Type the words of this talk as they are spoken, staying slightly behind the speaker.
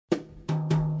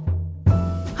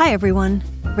Hi, everyone.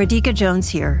 Radhika Jones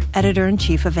here,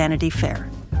 editor-in-chief of Vanity Fair.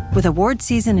 With award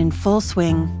season in full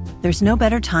swing, there's no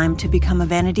better time to become a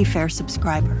Vanity Fair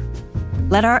subscriber.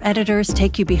 Let our editors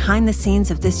take you behind the scenes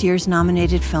of this year's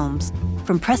nominated films,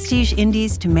 from prestige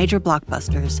indies to major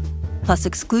blockbusters, plus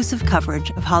exclusive coverage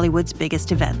of Hollywood's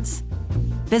biggest events.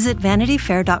 Visit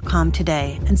VanityFair.com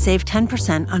today and save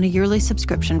 10% on a yearly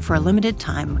subscription for a limited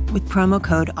time with promo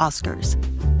code OSCARS.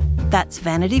 That's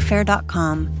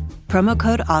VanityFair.com, promo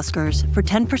code OSCARS for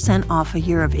 10% off a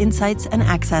year of insights and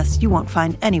access you won't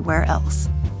find anywhere else.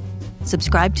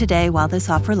 Subscribe today while this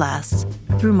offer lasts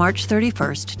through March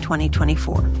 31st,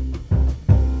 2024.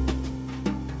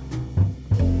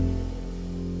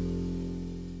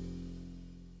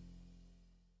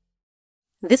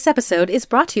 This episode is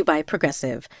brought to you by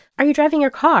Progressive. Are you driving your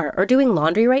car or doing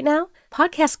laundry right now?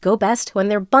 Podcasts go best when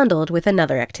they're bundled with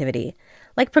another activity.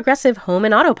 Like Progressive home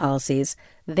and auto policies,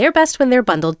 they're best when they're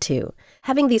bundled too.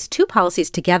 Having these two policies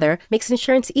together makes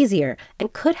insurance easier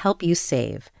and could help you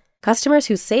save. Customers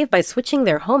who save by switching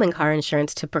their home and car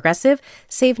insurance to Progressive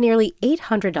save nearly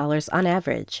 $800 on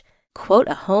average. Quote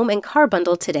a home and car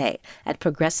bundle today at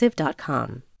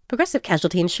Progressive.com. Progressive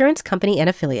Casualty Insurance Company and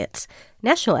Affiliates.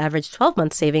 National average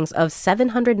 12-month savings of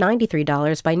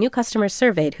 $793 by new customers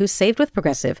surveyed who saved with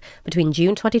Progressive between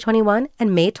June 2021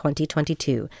 and May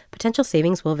 2022. Potential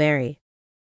savings will vary.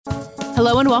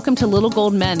 Hello and welcome to Little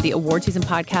Gold Men, the award season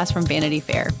podcast from Vanity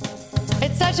Fair.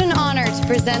 It's such an honor to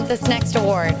present this next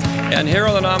award. And here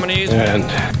are the nominees. And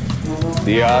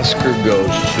the Oscar goes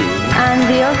to... And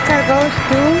the Oscar goes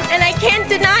to... And I can't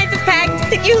deny the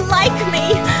fact that you like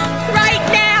me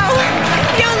right now.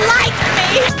 You like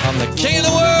me. I'm the king of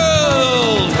the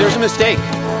world. There's a mistake.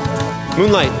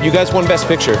 Moonlight, you guys won Best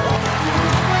Picture.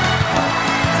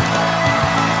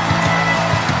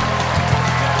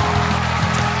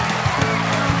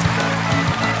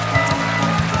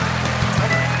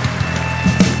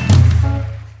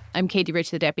 I'm Katie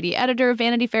Rich, the deputy editor of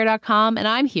VanityFair.com, and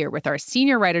I'm here with our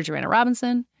senior writer, Joanna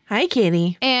Robinson. Hi,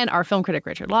 Katie. And our film critic,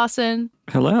 Richard Lawson.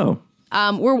 Hello.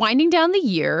 We're winding down the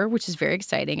year, which is very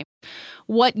exciting.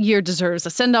 What year deserves a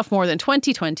send-off more than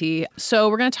 2020? So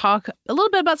we're going to talk a little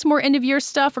bit about some more end-of-year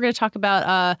stuff. We're going to talk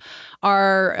about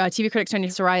our TV critic Sonia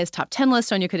Soraya's top 10 list.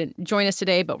 Sonia couldn't join us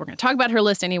today, but we're going to talk about her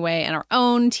list anyway, and our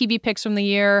own TV picks from the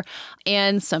year,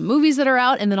 and some movies that are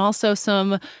out, and then also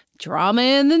some drama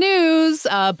in the news,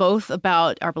 both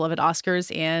about our beloved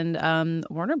Oscars and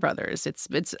Warner Brothers.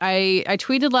 I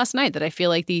tweeted last night that I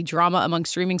feel like the drama among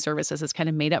streaming services has kind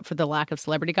of made up for the lack of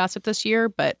celebrity gossip this year,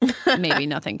 but maybe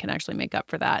nothing can actually make up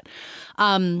for that.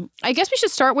 I guess we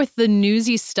should start with the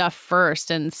newsy stuff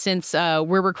first. And since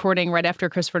we're recording right after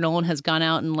Christopher Nolan has gone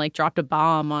out and like dropped a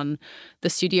bomb on the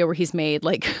studio where he's made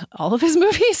like all of his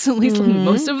movies, at least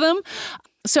most of them.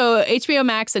 So HBO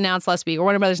Max announced last week, or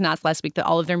Warner Brothers announced last week, that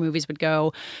all of their movies would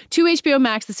go to HBO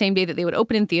Max the same day that they would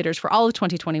open in theaters for all of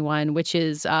 2021, which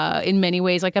is in many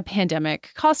ways like a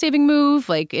pandemic cost-saving move.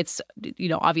 Like it's,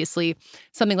 obviously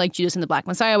something like Judas and the Black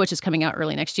Messiah, which is coming out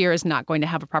early next year, is not going to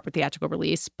have a proper theatrical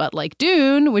release. But like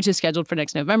Dune, which is scheduled for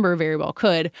next November, very well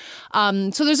could.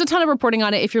 So there's a ton of reporting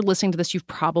on it. If you're listening to this, you've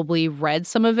probably read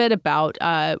some of it about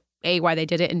A, why they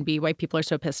did it, and B, why people are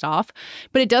so pissed off.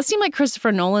 But it does seem like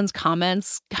Christopher Nolan's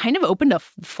comments kind of opened up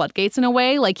floodgates in a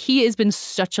way. Like, he has been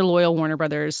such a loyal Warner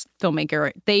Brothers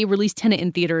filmmaker. They released Tenet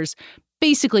in theaters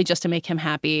basically just to make him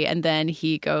happy. And then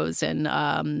he goes and,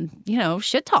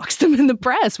 shit talks them in the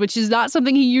press, which is not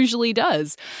something he usually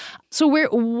does. So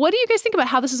what do you guys think about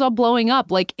how this is all blowing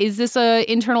up? Like, is this a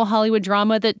internal Hollywood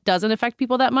drama that doesn't affect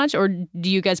people that much? Or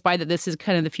do you guys buy that this is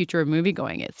kind of the future of movie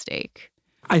going at stake?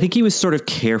 I think he was sort of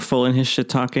careful in his shit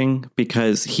talking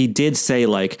because he did say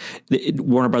like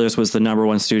Warner Brothers was the number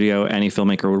one studio any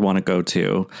filmmaker would want to go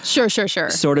to. Sure.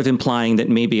 Sort of implying that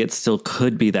maybe it still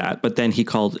could be that. But then he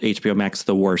called HBO Max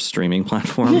the worst streaming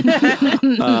platform,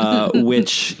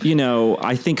 which,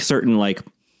 I think certain like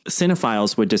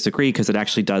cinephiles would disagree because it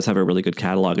actually does have a really good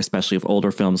catalog, especially of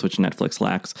older films, which Netflix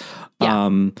lacks.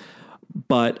 Yeah.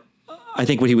 But I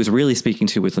think what he was really speaking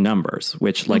to was the numbers,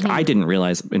 which like I didn't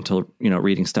realize until,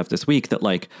 reading stuff this week that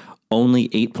like only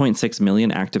 8.6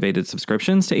 million activated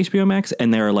subscriptions to HBO Max.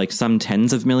 And there are like some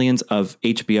tens of millions of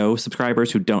HBO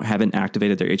subscribers who haven't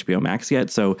activated their HBO Max yet.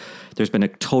 So there's been a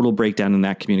total breakdown in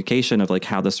that communication of like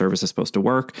how the service is supposed to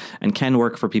work and can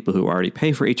work for people who already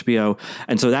pay for HBO.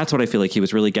 And so that's what I feel like he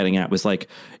was really getting at was like,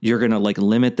 you're going to like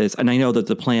limit this. And I know that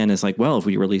the plan is like, well, if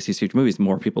we release these huge movies,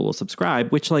 more people will subscribe,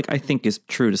 which like I think is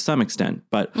true to some extent.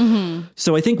 But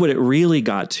so I think what it really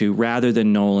got to, rather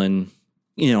than Nolan,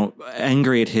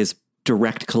 angry at his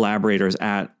direct collaborators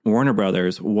at Warner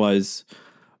Brothers, was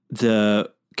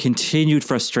the continued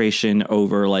frustration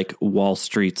over like Wall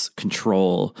Street's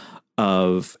control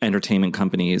of entertainment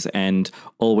companies and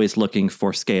always looking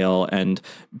for scale and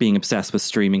being obsessed with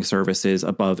streaming services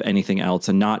above anything else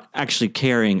and not actually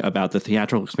caring about the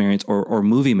theatrical experience or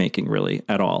movie making really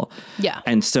at all. Yeah.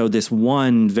 And so this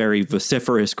one very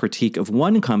vociferous critique of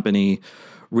one company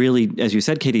really, as you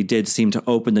said, Katie, did seem to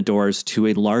open the doors to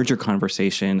a larger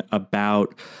conversation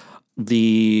about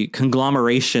the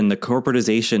conglomeration, the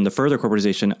corporatization, the further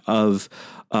corporatization of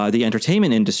the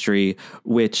entertainment industry,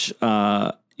 which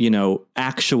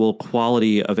actual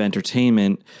quality of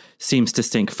entertainment seems to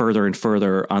sink further and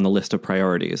further on the list of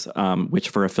priorities, which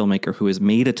for a filmmaker who has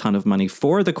made a ton of money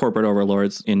for the corporate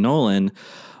overlords in Nolan,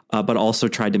 but also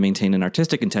tried to maintain an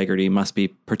artistic integrity must be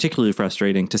particularly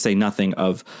frustrating, to say nothing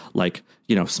of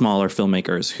smaller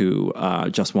filmmakers who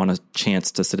just want a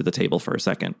chance to sit at the table for a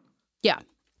second. Yeah.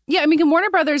 Yeah, I mean,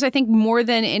 Warner Brothers, I think more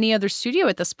than any other studio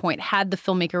at this point, had the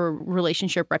filmmaker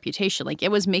relationship reputation. Like,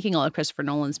 it was making all of Christopher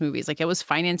Nolan's movies. Like, it was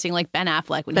financing, like, Ben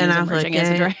Affleck when he was emerging as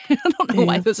a director. I don't know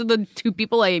why those are the two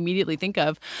people I immediately think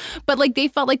of. But, like, they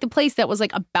felt like the place that was,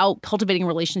 like, about cultivating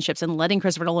relationships and letting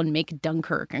Christopher Nolan make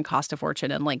Dunkirk and cost a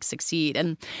fortune and, like, succeed.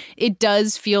 And it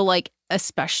does feel like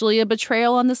especially a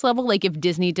betrayal on this level. Like, if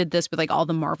Disney did this with, like, all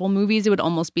the Marvel movies, it would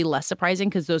almost be less surprising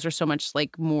because those are so much,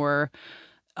 like, more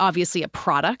obviously a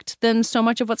product than so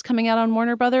much of what's coming out on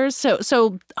Warner Brothers.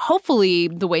 So hopefully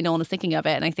the way Nolan is thinking of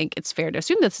it, and I think it's fair to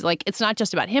assume this, like, it's not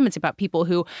just about him, it's about people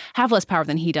who have less power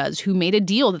than he does, who made a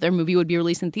deal that their movie would be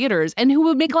released in theaters and who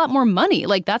would make a lot more money.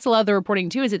 Like, that's a lot of the reporting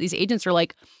too, is that these agents are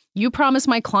like, you promise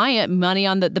my client money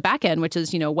on the back end, which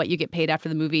is, what you get paid after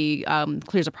the movie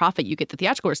clears a profit. You get the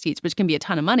theatrical receipts, which can be a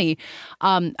ton of money.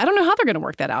 I don't know how they're going to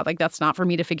work that out. Like, that's not for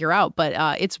me to figure out, but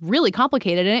it's really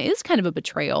complicated. And it is kind of a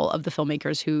betrayal of the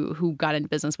filmmakers who got into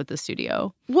business with the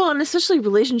studio. Well, and especially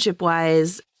relationship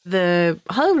wise, the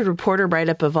Hollywood Reporter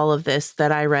write-up of all of this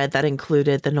that I read that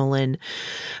included the Nolan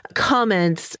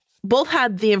comments both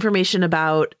had the information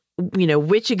about,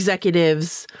 which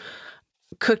executives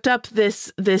cooked up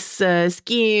this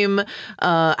scheme,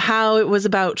 how it was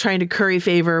about trying to curry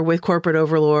favor with corporate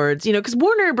overlords, because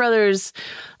Warner Brothers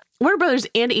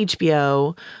and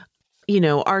HBO,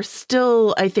 are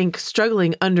still, I think,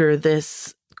 struggling under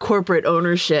this corporate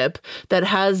ownership that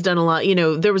has done a lot.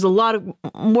 There was a lot of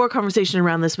more conversation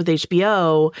around this with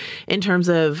HBO in terms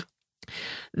of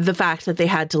the fact that they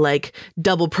had to like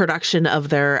double production of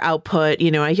their output.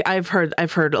 I've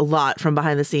heard a lot from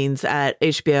behind the scenes at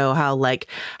HBO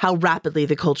how rapidly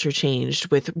the culture changed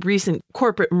with recent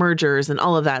corporate mergers and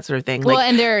all of that sort of thing. Well,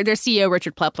 and their CEO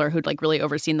Richard Plepler, who'd like really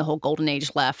overseen the whole golden age,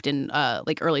 left in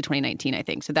like early 2019, I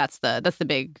think. So that's the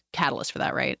big catalyst for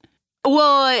that, right?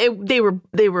 Well, they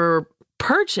were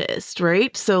purchased,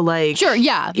 right? So like, sure,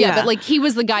 yeah, but like he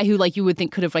was the guy who like you would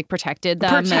think could have like protected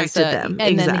them, and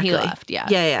exactly. Then he left.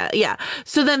 Yeah.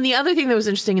 So then the other thing that was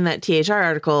interesting in that THR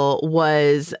article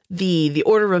was the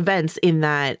order of events, in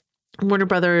that Warner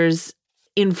Brothers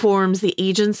informs the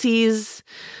agencies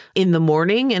in the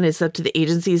morning, and it's up to the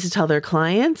agencies to tell their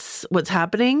clients what's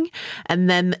happening.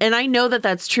 And I know that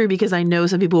that's true because I know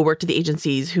some people who worked at the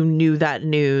agencies who knew that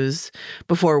news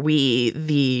before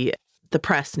the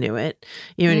press knew it.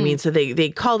 You know what I mean? So they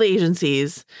call the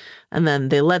agencies and then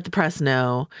they let the press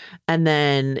know. And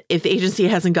then if the agency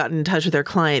hasn't gotten in touch with their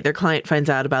client finds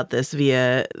out about this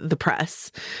via the press,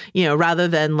 rather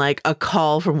than like a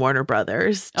call from Warner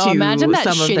Brothers. Imagine that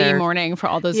shitty morning for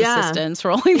all those assistants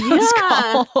rolling those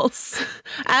calls.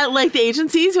 At like the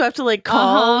agencies who have to like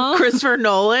call Christopher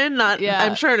Nolan.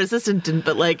 I'm sure an assistant didn't,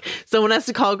 but like someone has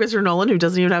to call Christopher Nolan who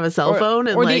doesn't even have a cell phone.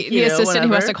 And or like, the assistant whatever.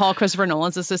 who has to call Christopher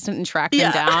Nolan's assistant and track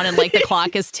them down, and like the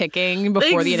clock is ticking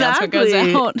before the announcement goes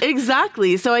out.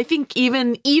 Exactly. So I think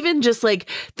even just like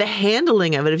the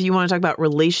handling of it, if you want to talk about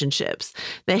relationships,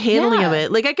 the handling of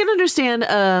it, like I can understand,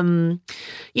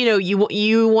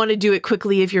 you want to do it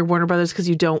quickly if you're Warner Brothers because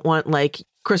you don't want like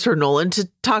Christopher Nolan to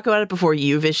talk about it before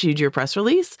you've issued your press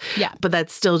release. Yeah. But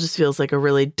that still just feels like a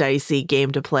really dicey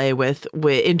game to play with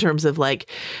in terms of like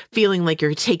feeling like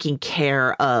you're taking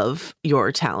care of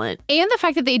your talent. And the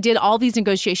fact that they did all these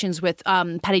negotiations with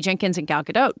Patty Jenkins and Gal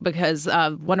Gadot, because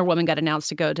Wonder Woman got announced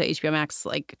to go to HBO Max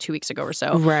like 2 weeks ago or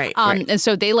so. Right. And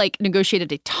so they like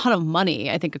negotiated a ton of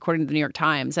money, I think, according to the New York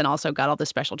Times, and also got all this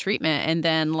special treatment. And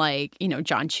then like,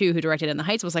 John Chu, who directed In the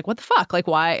Heights, was like, what the fuck? Like,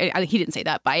 why? He didn't say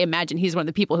that, but I imagine he's one of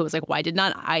the people who was like, why did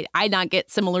not I not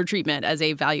get similar treatment as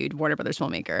a valued Warner Brothers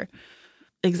filmmaker?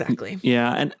 Exactly.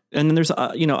 Yeah, and then there's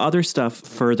other stuff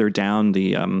further down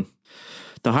the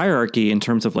hierarchy in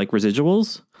terms of like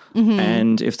residuals. Mm-hmm.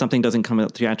 And if something doesn't come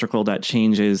out theatrical, that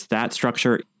changes that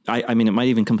structure. I mean, it might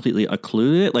even completely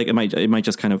occlude it. Like it might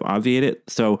just kind of obviate it.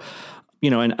 So,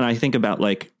 and I think about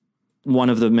like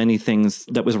one of the many things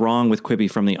that was wrong with Quibi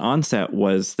from the onset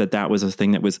was that was a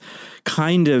thing that was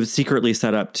kind of secretly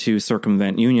set up to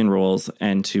circumvent union rules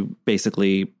and to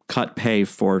basically cut pay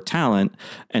for talent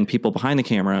and people behind the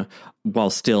camera while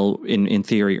still in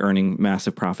theory earning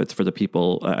massive profits for the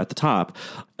people at the top.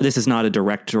 This is not a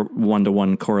direct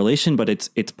one-to-one correlation, but it's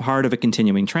part of a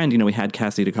continuing trend. We had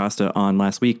Cassie DaCosta on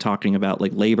last week talking about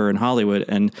like labor in Hollywood,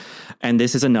 and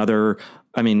this is another.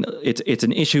 I mean, it's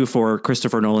an issue for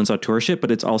Christopher Nolan's auteurship,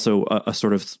 but it's also a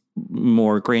sort of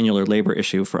more granular labor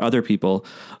issue for other people,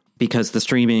 because the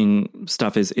streaming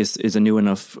stuff is a new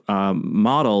enough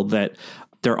model that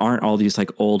there aren't all these like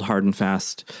old hard and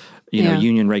fast,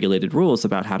 union regulated rules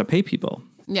about how to pay people.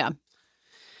 Yeah.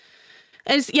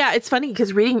 It's funny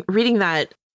because reading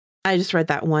that, I just read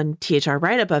that one THR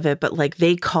write-up of it, but like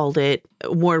they called it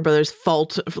Warner Brothers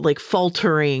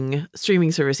faltering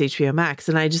streaming service HBO Max.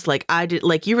 And I did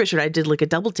like you, Richard, I did like a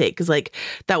double take because like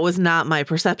that was not my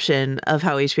perception of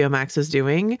how HBO Max was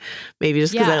doing. Maybe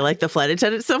just because I like the flight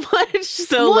attendant so much.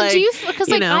 So well,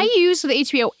 because I use the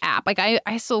HBO app. Like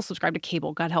I still subscribe to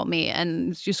cable, God help me,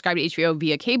 and subscribe to HBO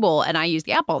via cable. And I use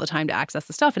the app all the time to access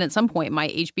the stuff. And at some point my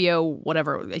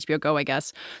HBO Go, I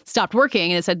guess, stopped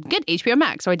working and it said, get HBO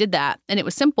Max. So I did that, and it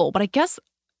was simple. But I guess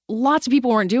lots of people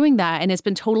weren't doing that, and it's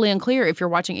been totally unclear if you're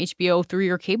watching HBO through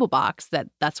your cable box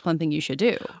that's one thing you should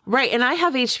do. Right, and I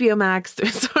have HBO Max. I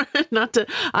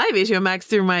have HBO Max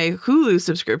through my Hulu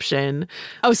subscription.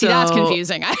 Oh, see, that's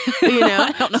confusing. I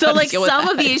don't know so like some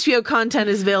of the HBO content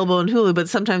is available in Hulu, but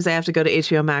sometimes I have to go to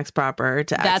HBO Max proper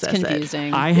to access it. That's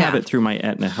confusing. I have it through my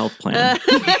Aetna health plan.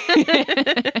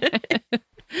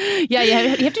 Yeah,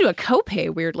 you have to do a copay,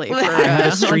 weirdly. For, I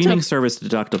have a streaming service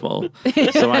deductible,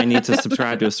 so I need to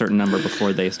subscribe to a certain number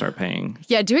before they start paying.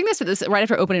 Yeah, doing this right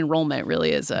after open enrollment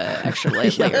really is an extra layer.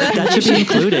 That should be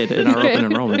included in our open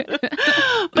enrollment.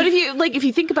 But if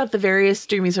you think about the various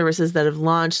streaming services that have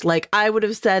launched, like I would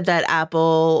have said that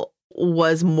Apple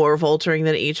was more faltering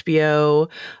than HBO.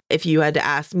 If you had to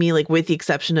ask me, like with the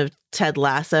exception of Ted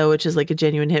Lasso, which is like a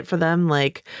genuine hit for them,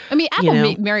 like I mean,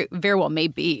 Apple very well may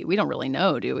be. We don't really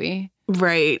know, do we?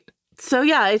 Right. So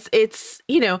yeah, it's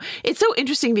so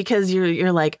interesting because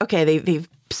you're like, okay, they've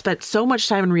spent so much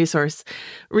time and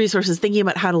resources thinking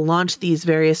about how to launch these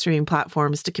various streaming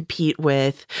platforms to compete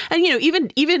with, and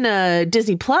even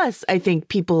Disney Plus. I think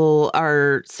people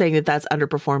are saying that that's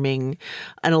underperforming,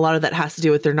 and a lot of that has to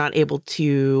do with they're not able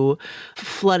to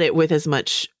flood it with as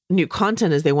much new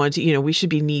content as they wanted to. We should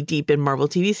be knee deep in Marvel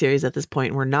TV series at this point,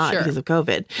 and we're not because of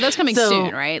COVID. That's coming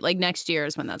soon, right? Like next year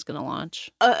is when that's going to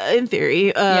launch. In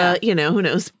theory, who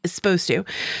knows? It's supposed to.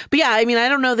 But yeah, I mean, I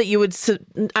don't know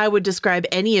that I would describe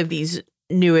any of these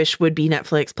newish would-be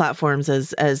Netflix platforms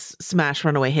as smash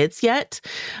runaway hits yet.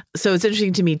 So it's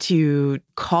interesting to me to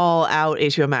call out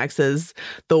HBO Max as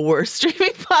the worst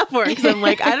streaming platform, because I'm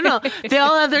like, I don't know. They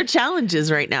all have their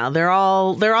challenges right now. They're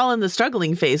all in the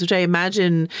struggling phase, which I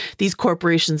imagine these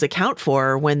corporations account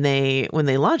for when they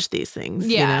launch these things.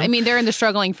 Yeah, I mean, they're in the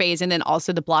struggling phase, and then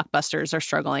also the blockbusters are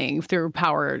struggling through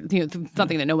power,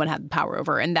 something that no one had power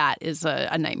over, and that is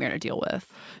a nightmare to deal with.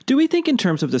 Do we think in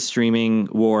terms of the streaming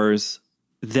wars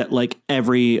that like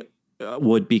every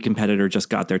would-be competitor just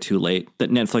got there too late,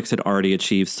 that Netflix had already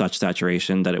achieved such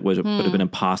saturation that it would have been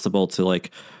impossible to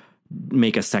like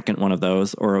make a second one of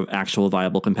those or an actual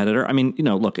viable competitor? I mean,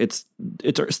 look, it's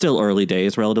still early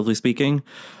days, relatively speaking,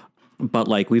 but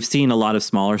like we've seen a lot of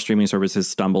smaller streaming services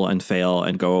stumble and fail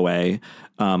and go away.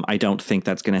 I don't think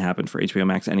that's going to happen for HBO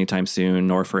Max anytime soon,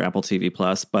 nor for Apple TV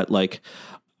Plus, but like,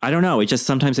 I don't know.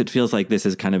 Sometimes it feels like this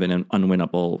is kind of an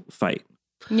unwinnable fight.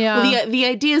 Yeah. Well, the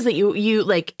idea is that you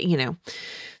like,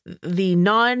 the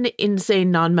non-insane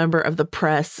non-member of the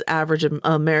press, average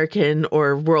American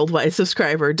or worldwide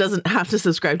subscriber doesn't have to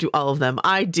subscribe to all of them.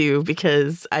 I do,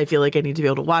 because I feel like I need to be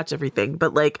able to watch everything.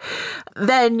 But like,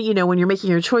 then, when you're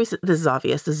making your choice, this is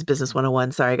obvious. This is business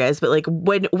 101. Sorry, guys. But like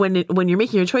when you're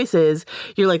making your choices,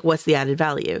 you're like, what's the added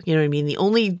value? You know what I mean? The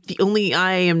only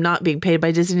I am not being paid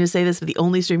by Disney to say this, but the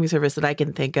only streaming service that I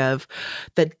can think of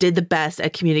that did the best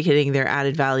at communicating their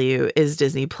added value is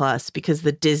Disney Plus, because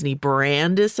the Disney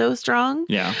brand is so strong.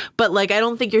 Yeah. But like, I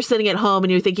don't think you're sitting at home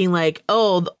and you're thinking like,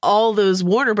 oh, all those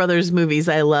Warner Brothers movies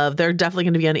I love, they're definitely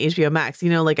going to be on HBO Max.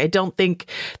 Like, I don't think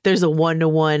there's a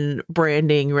one-to-one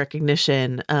branding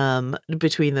recognition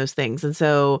between those things. And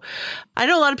so I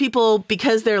know a lot of people,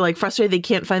 because they're like frustrated they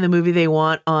can't find the movie they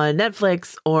want on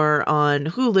Netflix or on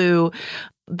Hulu,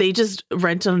 they just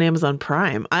rent on Amazon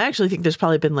Prime. I actually think there's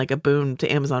probably been like a boom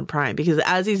to Amazon Prime because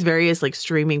as these various like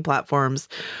streaming platforms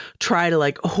try to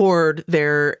like hoard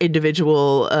their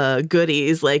individual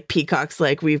goodies, like Peacock's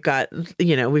like we've got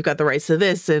the rights to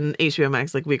this, and HBO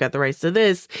Max like we've got the rights to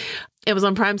this.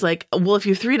 Amazon Prime's like, well, if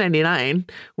you $3.99,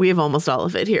 we have almost all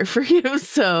of it here for you.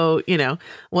 So,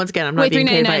 once again, I'm not being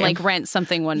paid by like rent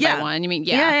something one by one. You mean,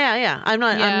 yeah. I'm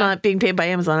not being paid by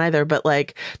Amazon either, but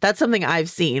like that's something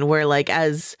I've seen where like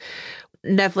as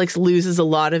Netflix loses a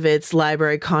lot of its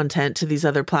library content to these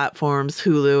other platforms,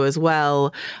 Hulu as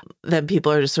well, then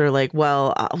people are just sort of like,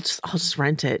 well, I'll just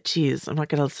rent it. Jeez, I'm not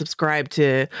going to subscribe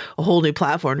to a whole new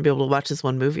platform to be able to watch this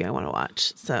one movie I want to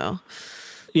watch. So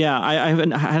yeah, I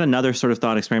had another sort of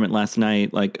thought experiment last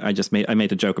night. Like I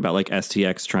made a joke about like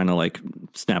STX trying to like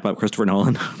snap up Christopher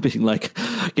Nolan, being like,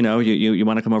 you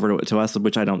want to come over to us,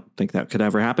 which I don't think that could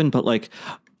ever happen. But like,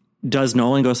 does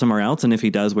Nolan go somewhere else? And if he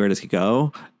does, where does he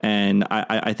go? And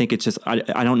I think it's just,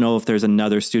 I don't know if there's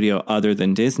another studio other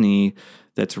than Disney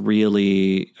that's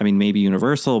really, I mean, maybe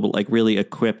Universal, but like really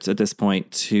equipped at this point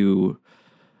to,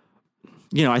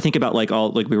 I think about like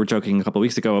all, like we were joking a couple of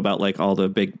weeks ago about like all the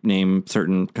big name,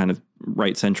 certain kind of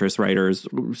right centrist writers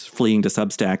fleeing to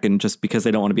Substack and just because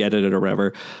they don't want to be edited or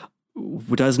whatever.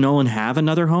 Does Nolan have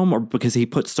another home, or because he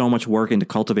put so much work into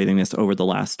cultivating this over the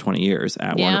last 20 years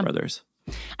at Warner Brothers?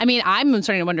 I mean, I'm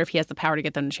starting to wonder if he has the power to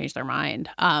get them to change their mind.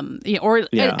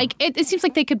 It seems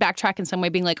like they could backtrack in some way,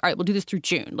 being like, all right, we'll do this through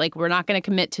June. Like, we're not going to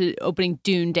commit to opening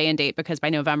Dune day and date because by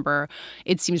November,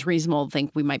 it seems reasonable to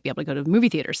think we might be able to go to the movie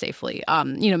theater safely.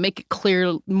 Make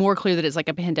it more clear that it's like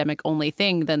a pandemic only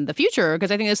thing than the future,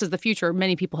 because I think this is the future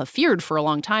many people have feared for a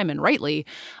long time, and rightly.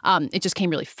 It just came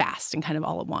really fast and kind of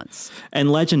all at once.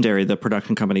 And Legendary, the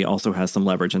production company, also has some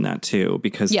leverage in that too,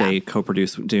 because they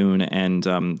co-produced Dune and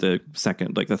the second,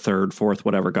 like the third, fourth,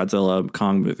 whatever Godzilla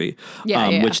Kong movie,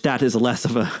 which that is less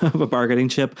of a bargaining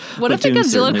chip. What if the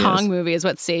Godzilla Kong movie is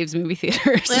what saves movie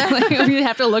theaters? You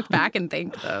have to look back and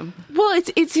thank them. Well,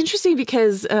 it's interesting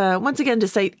because once again, to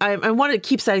cite, I want to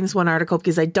keep citing this one article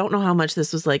because I don't know how much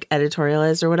this was like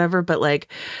editorialized or whatever, but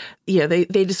like, they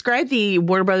described the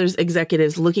Warner Brothers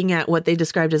executives looking at what they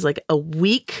described as like a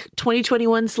weak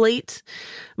 2021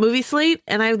 movie slate,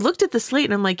 and I looked at the slate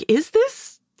and I'm like, is this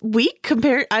weak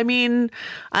compared? I mean,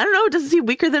 I don't know. It doesn't seem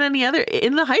weaker than any other.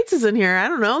 In the Heights is in here. I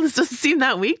don't know. This doesn't seem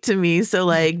that weak to me. So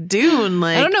like Dune,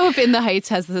 like I don't know if In the Heights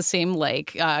has the same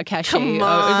like cachet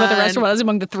what the rest was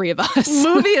among the three of us.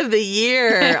 Movie of the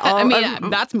year. I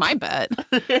mean, that's my bet.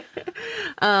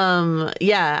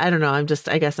 I don't know.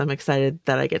 I guess I'm excited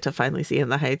that I get to finally see In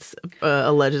the Heights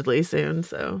allegedly soon.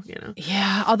 So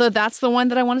Yeah, although that's the one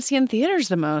that I want to see in theaters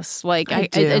the most. Like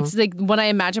it's like when I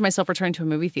imagine myself returning to a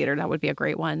movie theater, that would be a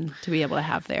great one to be able to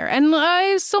have there, and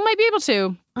I still might be able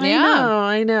to.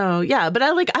 I know. Yeah, but I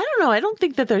don't know. I don't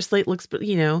think that their slate looks. They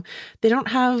don't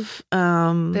have. They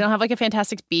don't have like a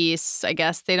Fantastic Beasts. I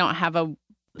guess they don't have a.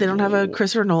 They don't have a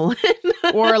Christopher Nolan.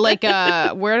 Or like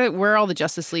where are all the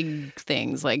Justice League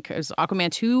things? Like is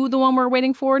Aquaman 2 the one we're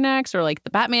waiting for next, or like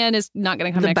the Batman is not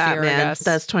going to come next year? I guess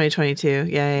that's 2022.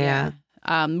 Yeah.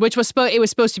 Which was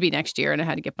supposed to be next year, and it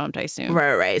had to get bumped, I assume.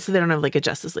 Right. So they don't have like a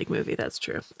Justice League movie. That's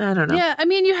true. I don't know. Yeah, I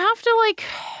mean, you have to like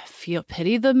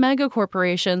pity the mega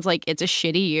corporations. Like it's a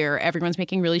shitty year. Everyone's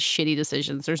making really shitty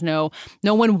decisions. There's no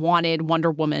one wanted Wonder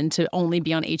Woman to only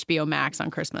be on HBO Max on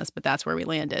Christmas, but that's where we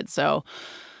landed. So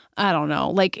I don't know.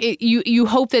 Like you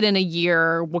hope that in a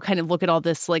year we'll kind of look at all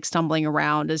this like stumbling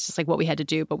around as just like what we had to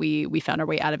do, but we found our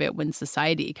way out of it when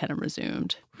society kind of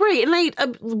resumed. Right.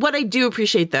 And what I do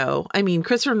appreciate, though, I mean,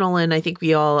 Christopher Nolan, I think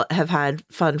we all have had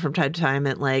fun from time to time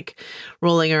at like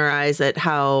rolling our eyes at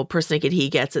how naked he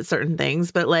gets at certain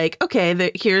things. But like,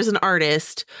 okay, here's an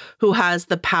artist who has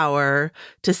the power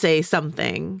to say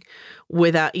something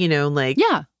without,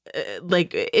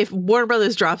 like if Warner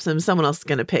Brothers drops him, someone else is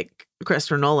going to pick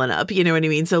Christopher Nolan up, you know what I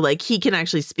mean? So like he can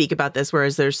actually speak about this,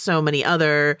 whereas there's so many I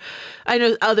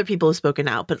know other people have spoken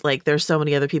out, but like there's so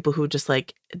many other people who just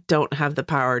like don't have the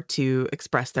power to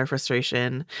express their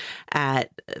frustration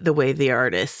at the way the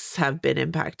artists have been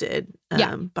impacted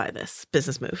by this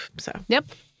business move. So yep.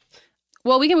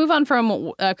 Well, we can move on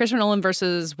from Christopher Nolan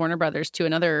versus Warner Brothers to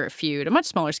another feud, a much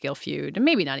smaller scale feud, and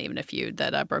maybe not even a feud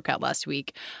that broke out last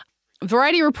week.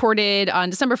 Variety reported on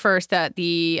December 1st that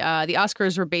the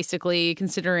Oscars were basically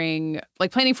considering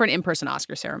like planning for an in-person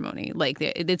Oscar ceremony. Like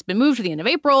it's been moved to the end of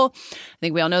April. I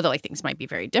think we all know that like things might be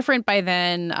very different by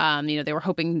then. They were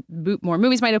hoping more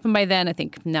movies might open by then. I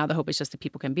think now the hope is just that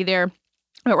people can be there.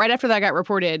 But right after that got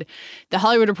reported, the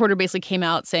Hollywood Reporter basically came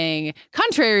out saying,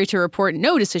 contrary to report,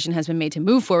 no decision has been made to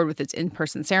move forward with its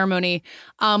in-person ceremony.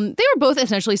 They were both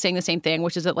essentially saying the same thing,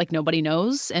 which is that like nobody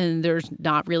knows and there's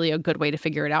not really a good way to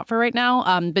figure it out for right now.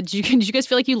 But did you guys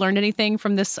feel like you learned anything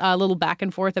from this little back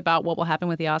and forth about what will happen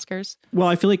with the Oscars? Well,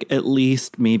 I feel like at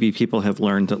least maybe people have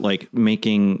learned that like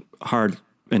making hard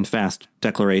and fast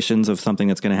declarations of something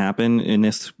that's going to happen in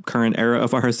this current era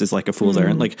of ours is like a fool's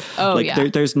errand.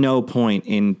 There's no point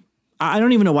in, I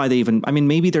don't even know why they even, I mean,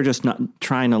 maybe they're just not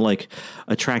trying to like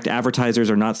attract advertisers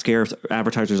or not scare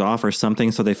advertisers off or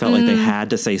something. So they felt like they had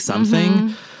to say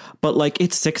something, but like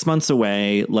it's 6 months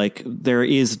away. Like there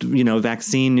is,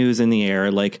 vaccine news in the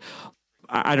air. Like,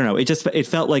 I don't know. It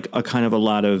felt like a kind of a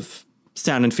lot of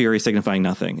sound and fury signifying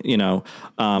nothing,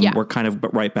 We're kind of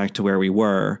right back to where we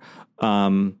were.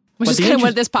 Which is kind of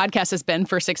what this podcast has been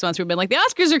for 6 months. We've been like, the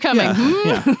Oscars are coming.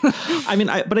 Yeah. I mean,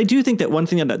 but I do think that one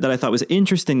thing that I thought was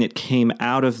interesting that came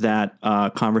out of that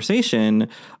conversation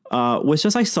was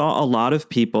just I saw a lot of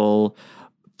people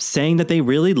saying that they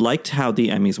really liked how the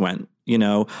Emmys went. I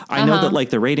know that like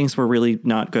the ratings were really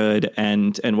not good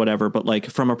and whatever, but like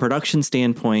from a production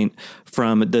standpoint,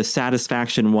 from the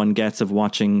satisfaction one gets of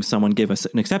watching someone give us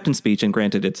an acceptance speech, and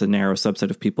granted, it's a narrow subset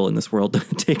of people in this world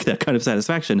that take that kind of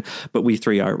satisfaction, but we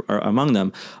three are among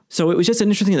them. So it was just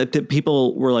interesting that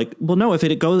people were like, well, no, if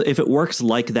it works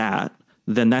like that,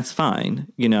 then that's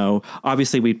fine.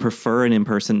 Obviously we'd prefer an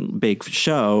in-person big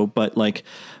show, but like,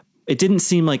 it didn't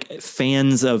seem like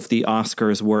fans of the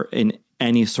Oscars were in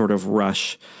any sort of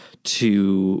rush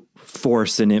to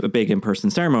force a big in-person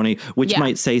ceremony, which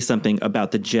might say something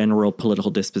about the general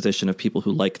political disposition of people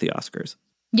who like the Oscars.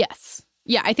 Yes.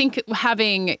 Yeah, I think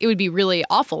it would be really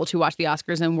awful to watch the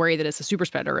Oscars and worry that it's a super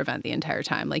spreader event the entire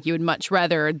time. Like you would much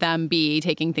rather them be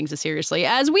taking things as seriously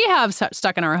as we have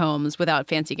stuck in our homes without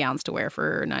fancy gowns to wear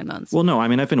for 9 months. Well, no, I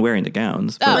mean, I've been wearing the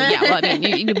gowns. But... Oh, yeah. Well, I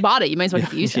mean, you bought it. You might as well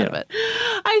get the use out of it.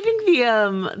 I think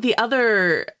the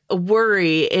other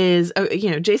worry is,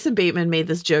 Jason Bateman made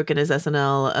this joke in his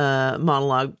SNL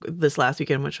monologue this last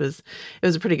weekend, it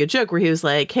was a pretty good joke where he was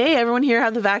like, hey, everyone here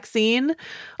have the vaccine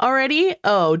already?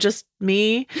 Oh, just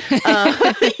me? You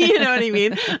know what I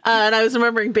mean? And I was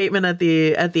remembering Bateman at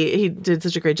the he did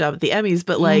such a great job at the Emmys,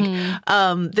 but like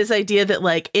this idea that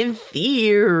like in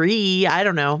theory, I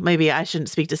don't know, maybe I shouldn't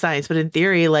speak to science, but in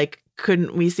theory, like,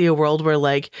 couldn't we see a world where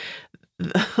like,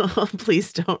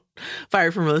 please don't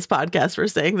fire from this podcast for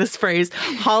saying this phrase,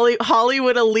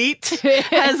 Hollywood elite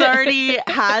has already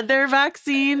had their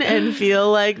vaccine and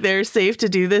feel like they're safe to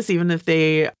do this, even if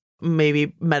they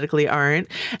maybe medically aren't.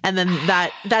 And then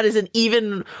that is an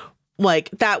even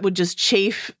like that would just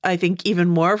chafe, I think, even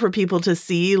more for people to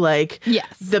see, like,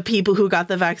 the people who got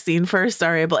the vaccine first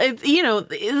are able. It's,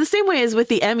 the same way as with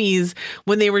the Emmys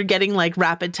when they were getting like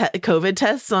rapid COVID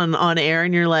tests on air,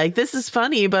 and you're like, this is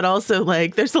funny, but also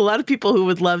like there's a lot of people who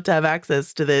would love to have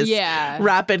access to this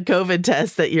rapid COVID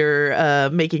test that you're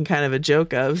making kind of a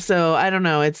joke of. So I don't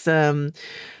know. It's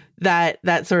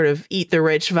that sort of eat the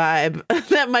rich vibe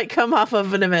that might come off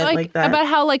of an event like that. About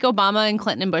how like Obama and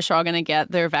Clinton and Bush are all going to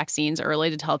get their vaccines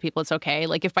early to tell people it's okay.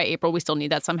 Like if by April we still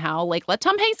need that somehow, like let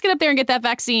Tom Hanks get up there and get that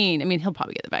vaccine. I mean, he'll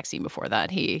probably get the vaccine before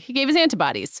that. He gave his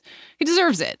antibodies. He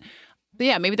deserves it. But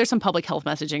yeah, maybe there's some public health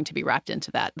messaging to be wrapped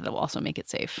into that will also make it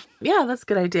safe. Yeah, that's a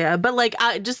good idea. But like,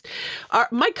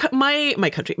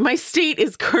 my state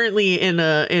is currently in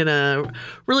a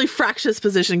really fractious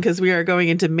position because we are going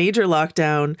into major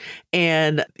lockdown,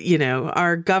 and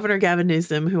our governor Gavin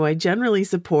Newsom, who I generally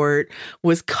support,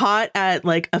 was caught at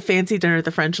like a fancy dinner at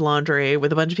the French Laundry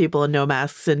with a bunch of people and no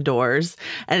masks indoors,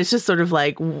 and it's just sort of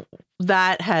like.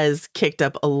 That has kicked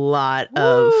up a lot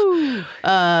of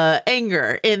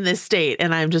anger in this state.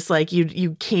 And I'm just like,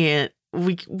 we can't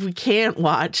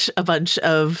watch a bunch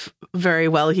of very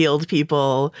well-heeled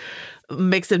people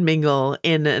mix and mingle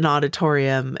in an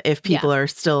auditorium if people are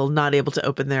still not able to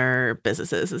open their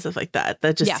businesses and stuff like that.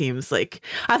 That just seems like,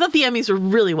 I thought the Emmys were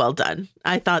really well done.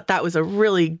 I thought that was a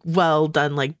really well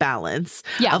done like balance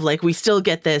of like, we still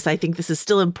get this. I think this is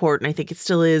still important. I think it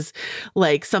still is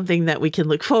like something that we can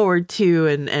look forward to.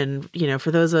 And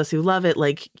for those of us who love it,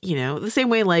 like, the same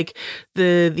way like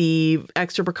the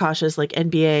extra precautious like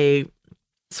NBA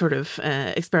sort of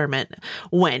experiment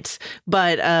went.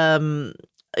 But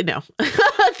no,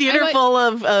 a theater full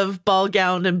of ball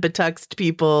gowned and betuxed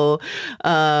people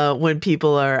when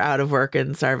people are out of work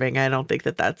and starving. I don't think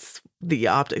that that's the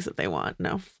optics that they want.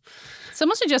 No.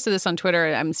 Someone suggested this on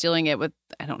Twitter. I'm stealing it with,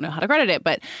 I don't know how to credit it,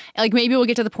 but like maybe we'll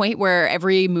get to the point where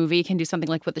every movie can do something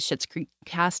like what the Schitt's Creek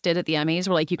cast did at the Emmys,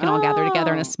 where like you can all gather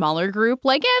together in a smaller group,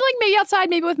 like like maybe outside,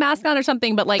 maybe with masks on or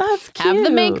something, but like have the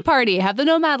Mank party, have the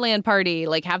Nomadland party,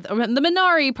 like have the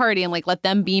Minari party, and like let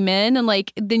them beam in, and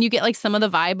like then you get like some of the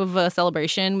vibe of a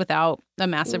celebration without a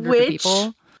massive group of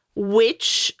people.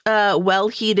 Which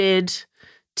well-heated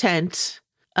tent?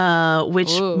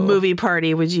 Which movie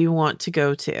party would you want to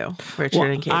go to,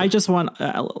 Richard and Katie? I just want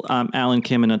Alan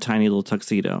Kim in a tiny little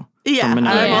tuxedo. Yeah,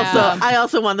 I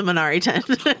also want the Minari tent.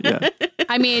 Yeah.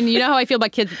 I mean, you know how I feel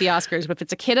about kids at the Oscars, but if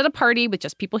it's a kid at a party with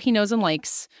just people he knows and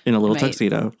likes. In a little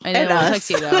tuxedo.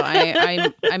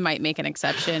 I might make an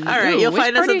exception. All right, you'll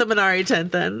find us at the Minari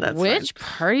tent then. Which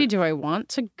party do I want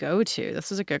to go to?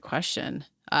 This is a good question.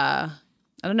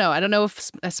 I don't know. I don't know if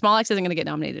Small X isn't going to get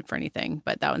nominated for anything,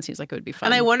 but that one seems like it would be fun.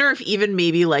 And I wonder if even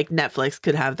maybe like Netflix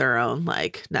could have their own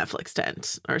like Netflix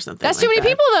tent or something. That's too many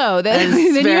people though. Then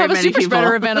you have a super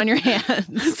spreader event on your hands.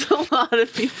 It's a lot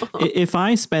of people. If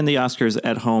I spend the Oscars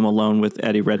at home alone with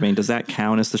Eddie Redmayne, does that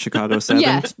count as the Chicago 7?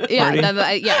 Yeah, I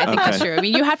think that's true. I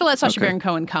mean, you have to let Sacha Baron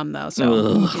Cohen come though,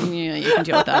 so you can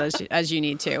deal with that as you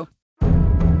need to.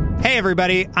 Hey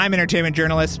everybody, I'm entertainment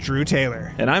journalist Drew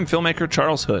Taylor. And I'm filmmaker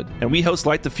Charles Hood. And we host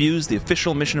Light the Fuse, the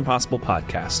official Mission Impossible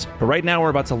podcast. But right now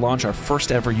we're about to launch our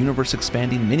first ever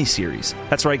universe-expanding miniseries.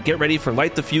 That's right, get ready for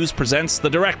Light the Fuse presents The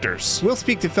Directors. We'll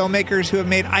speak to filmmakers who have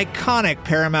made iconic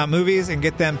Paramount movies and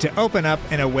get them to open up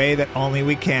in a way that only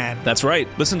we can. That's right.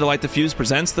 Listen to Light the Fuse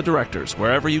presents The Directors,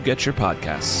 wherever you get your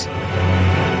podcasts.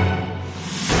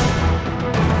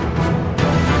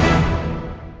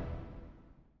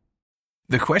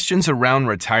 The questions around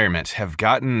retirement have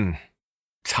gotten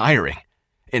tiring.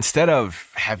 Instead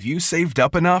of, have you saved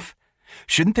up enough?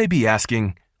 Shouldn't they be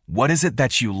asking, what is it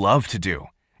that you love to do?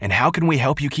 And how can we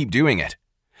help you keep doing it?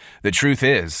 The truth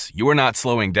is, you're not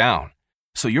slowing down.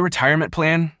 So your retirement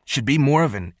plan should be more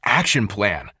of an action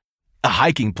plan, a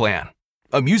hiking plan,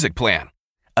 a music plan,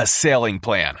 a sailing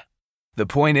plan. The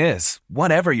point is,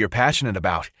 whatever you're passionate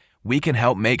about, we can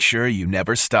help make sure you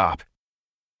never stop.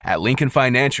 At Lincoln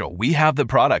Financial, we have the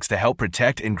products to help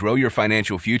protect and grow your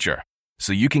financial future,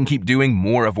 so you can keep doing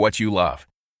more of what you love.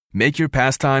 Make your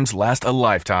pastimes last a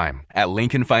lifetime at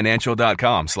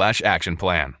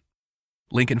lincolnfinancial.com/actionplan.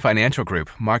 Lincoln Financial Group,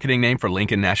 marketing name for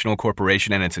Lincoln National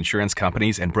Corporation and its insurance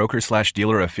companies, and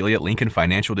broker/dealer affiliate Lincoln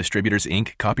Financial Distributors,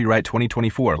 Inc., copyright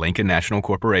 2024, Lincoln National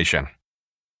Corporation.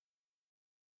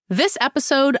 This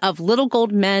episode of Little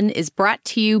Gold Men is brought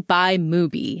to you by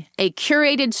Mubi, a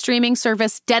curated streaming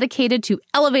service dedicated to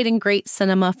elevating great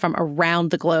cinema from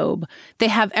around the globe. They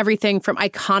have everything from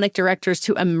iconic directors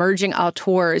to emerging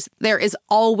auteurs. There is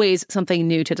always something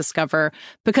new to discover,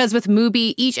 because with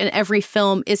Mubi, each and every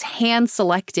film is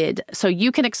hand-selected, so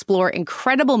you can explore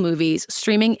incredible movies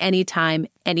streaming anytime,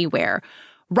 anywhere.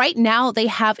 Right now, they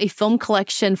have a film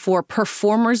collection for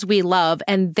performers we love,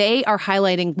 and they are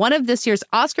highlighting one of this year's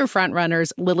Oscar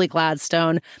frontrunners, Lily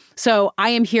Gladstone. So I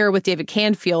am here with David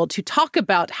Canfield to talk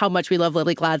about how much we love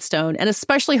Lily Gladstone, and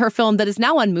especially her film that is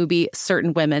now on Mubi,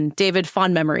 Certain Women. David,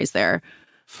 fond memories there.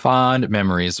 Fond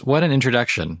memories. What an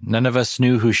introduction. None of us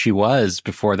knew who she was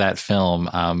before that film,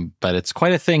 but it's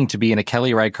quite a thing to be in a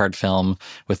Kelly Reichardt film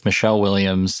with Michelle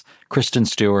Williams, Kristen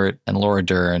Stewart, and Laura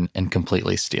Dern and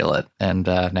completely steal it. And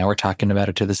now we're talking about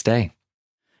it to this day.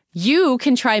 You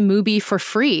can try Mubi for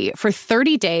free for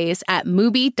 30 days at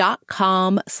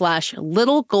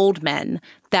Mubi.com/littlegoldmen.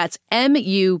 That's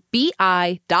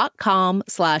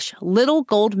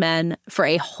MUBI.com/littlegoldmen for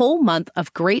a whole month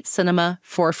of great cinema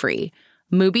for free.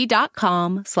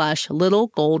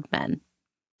 Mubi.com/littlegoldmen.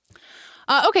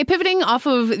 Okay, pivoting off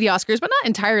of the Oscars, but not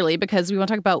entirely, because we want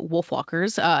to talk about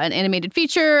Wolfwalkers, an animated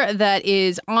feature that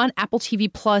is on Apple TV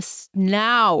Plus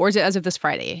now, or is it as of this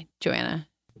Friday, Joanna?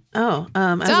 Oh,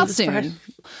 it's out soon.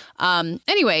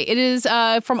 Anyway, it is,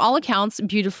 from all accounts,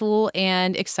 beautiful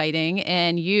and exciting.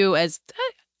 And you, as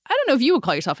I don't know if you would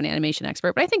call yourself an animation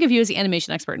expert, but I think of you as the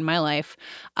animation expert in my life.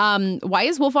 Why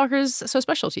is Wolfwalkers so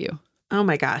special to you? Oh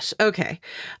my gosh. Okay.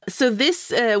 So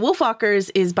this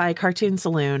Wolfwalkers is by Cartoon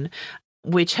Saloon,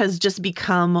 which has just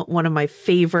become one of my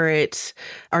favorite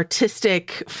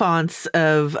artistic fonts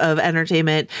of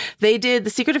entertainment. They did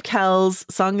The Secret of Kells,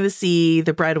 Song of the Sea,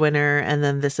 The Breadwinner, and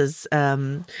then this is,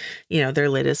 their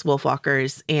latest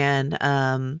Wolfwalkers.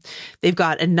 And they've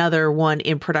got another one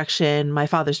in production, My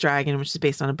Father's Dragon, which is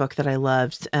based on a book that I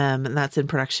loved, and that's in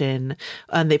production.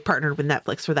 They partnered with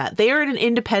Netflix for that. They are an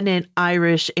independent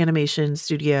Irish animation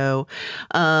studio,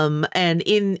 and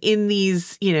in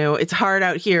these, it's hard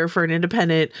out here for an independent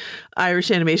independent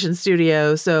Irish animation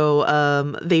studio.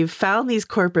 So they've found these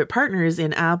corporate partners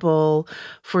in Apple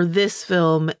for this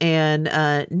film, and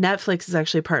Netflix is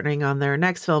actually partnering on their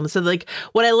next film. So like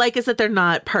what I like is that they're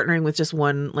not partnering with just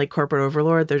one like corporate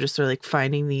overlord. They're just sort of like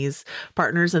finding these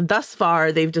partners. And thus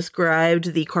far, they've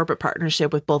described the corporate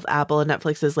partnership with both Apple and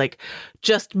Netflix as like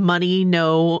just money,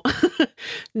 no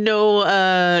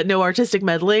artistic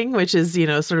meddling, which is, you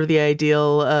know, sort of the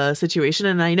ideal situation.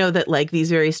 And I know that like these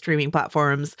various streaming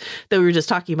platforms that we were just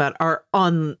talking about are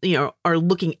on, you know, are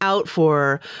looking out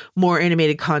for more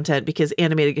animated content, because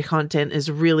animated content is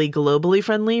really globally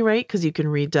friendly, right? Because you can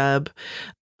redub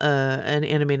an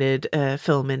animated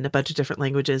film in a bunch of different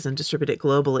languages and distribute it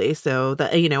globally. So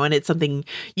that, you know, and it's something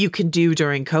you can do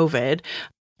during COVID.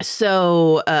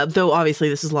 So, though obviously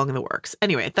this is long in the works.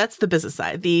 Anyway, that's the business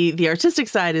side. The artistic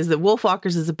side is that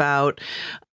Wolfwalkers is about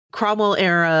Cromwell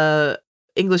era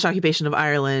English occupation of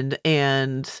Ireland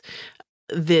and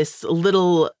this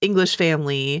little English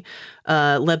family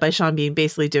led by Sean Bean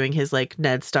basically doing his like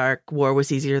Ned Stark war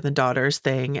was easier than daughters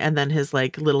thing, and then his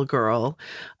like little girl.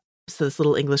 So this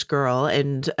little English girl,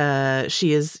 and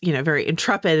she is, you know, very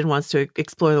intrepid and wants to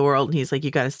explore the world. And he's like,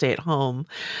 you got to stay at home.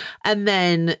 And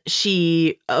then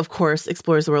she, of course,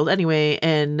 explores the world anyway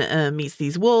and meets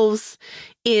these wolves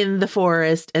in the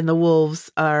forest. And the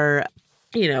wolves are,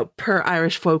 you know, per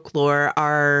Irish folklore,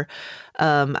 are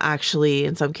actually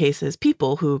in some cases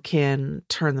people who can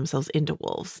turn themselves into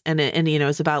wolves. And you know,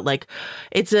 it's about like,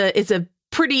 it's a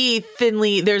pretty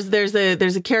thinly, there's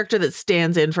a character that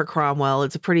stands in for Cromwell.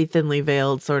 It's a pretty thinly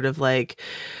veiled sort of like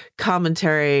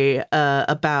commentary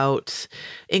about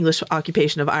English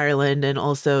occupation of Ireland and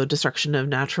also destruction of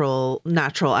natural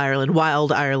Ireland,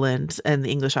 wild Ireland, and the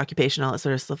English occupation, all that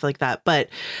sort of stuff like that. But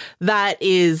that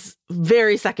is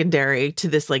very secondary to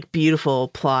this like beautiful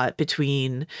plot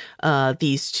between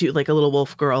these two, like a little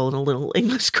wolf girl and a little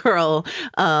English girl,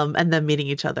 and them meeting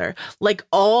each other. Like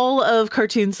all of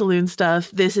Cartoon Saloon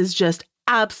stuff, this is just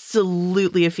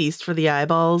absolutely a feast for the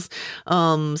eyeballs.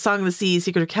 Song of the Sea,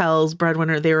 Secret of Kells,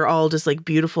 Breadwinner, they were all just like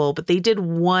beautiful. But they did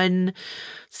one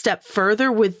step further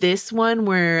with this one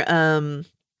where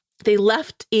they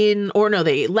left in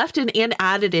and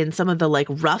added in some of the like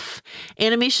rough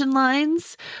animation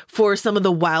lines for some of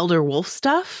the Wilder wolf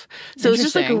stuff. So it's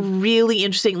just like a really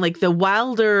interesting, like the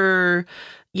Wilder,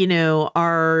 you know,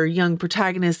 our young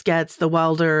protagonist gets, the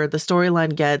Wilder, the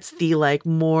storyline gets, the like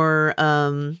more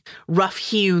rough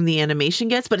hewn the animation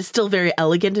gets, but it's still very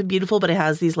elegant and beautiful, but it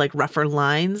has these like rougher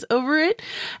lines over it.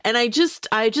 And I just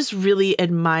really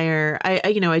admire, I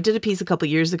you know, I did a piece a couple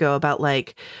years ago about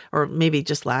like, or maybe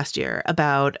just last year,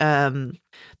 about the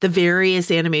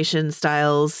various animation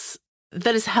styles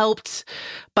that is helped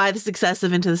by the success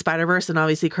of Into the Spider-Verse. And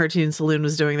obviously Cartoon Saloon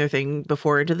was doing their thing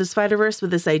before Into the Spider-Verse,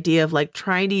 with this idea of like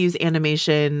trying to use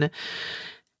animation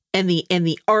and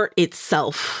the art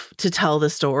itself to tell the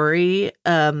story.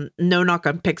 No knock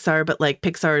on Pixar, but like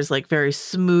Pixar's like very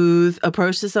smooth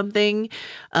approach to something,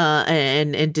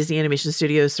 and Disney Animation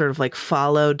Studios sort of like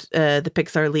followed the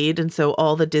Pixar lead, and so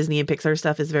all the Disney and Pixar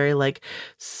stuff is very like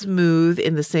smooth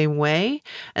in the same way.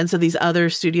 And so these other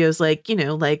studios, like, you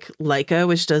know, like Laika,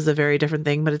 which does a very different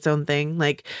thing but its own thing,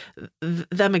 like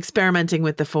them experimenting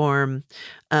with the form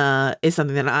is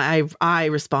something that I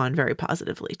respond very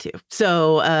positively to.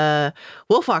 So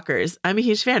Wolfwalkers, I'm a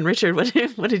huge fan. Richard, what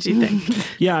did you think?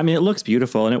 Yeah, I mean, it looks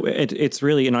beautiful, and it's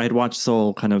really, you know, I had watched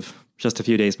Soul kind of just a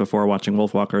few days before watching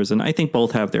Wolfwalkers, and I think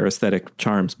both have their aesthetic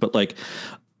charms, but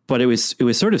it was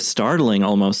sort of startling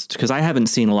almost, because I haven't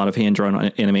seen a lot of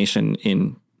hand-drawn animation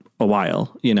in a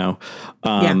while, you know,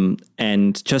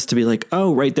 and just to be like,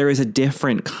 oh, right, there is a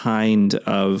different kind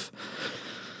of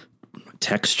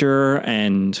texture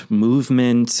and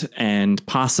movement and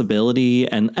possibility,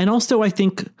 and also I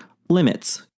think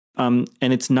limits. And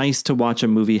it's nice to watch a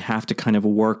movie have to kind of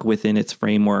work within its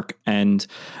framework and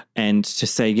to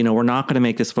say, you know, we're not going to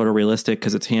make this photorealistic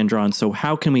because it's hand drawn. So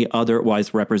how can we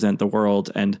otherwise represent the world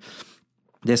and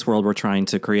this world we're trying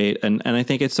to create? And I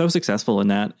think it's so successful in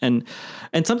that. And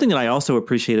something that I also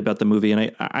appreciate about the movie,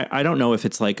 and I don't know if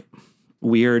it's like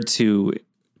weird to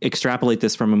extrapolate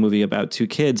this from a movie about two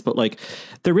kids, but like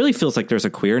there really feels like there's a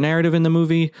queer narrative in the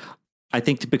movie. I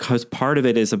think because part of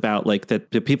it is about like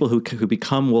that the people who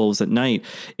become wolves at night,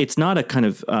 it's not a kind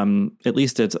of, at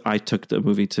least as I took the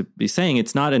movie to be saying,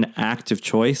 it's not an active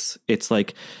choice. It's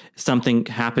like something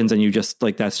happens and you just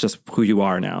like, that's just who you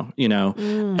are now, you know?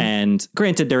 And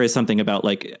granted, there is something about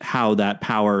like how that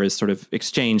power is sort of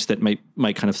exchanged that might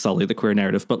kind of sully the queer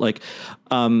narrative. But like,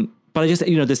 but I just,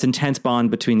 you know, this intense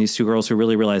bond between these two girls who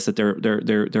really realize that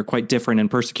they're quite different and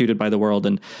persecuted by the world.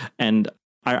 And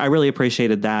I really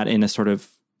appreciated that in a sort of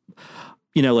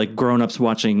like grown-ups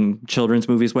watching children's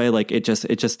movies way. Like it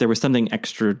just there was something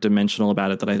extra dimensional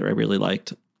about it that I really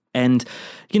liked. And,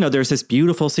 there's this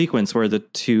beautiful sequence where the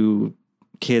two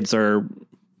kids are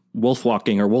wolf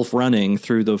walking or wolf running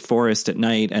through the forest at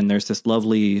night. And there's this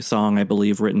lovely song, I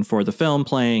believe, written for the film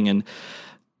playing. And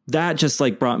that just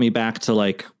like brought me back to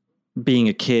like being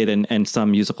a kid and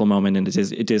some musical moment in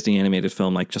a Disney animated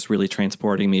film, like just really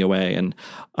transporting me away. And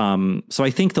so I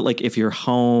think that like if you're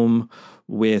home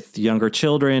with younger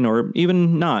children or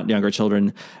even not younger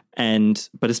children,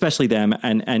 but especially them,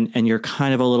 and you're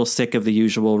kind of a little sick of the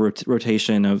usual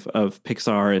rotation of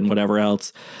Pixar and whatever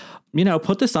else,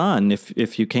 put this on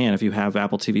if you can, if you have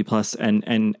Apple TV Plus,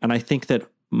 and I think that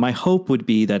my hope would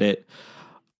be that it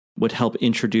would help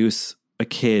introduce a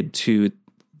kid to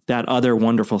that other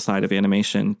wonderful side of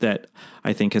animation that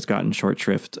I think has gotten short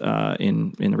shrift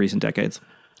in the recent decades.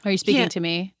 Are you speaking to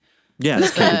me?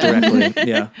 Yes, directly.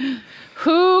 Yeah.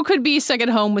 Who could be stuck at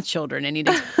home with children any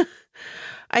day?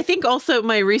 I think also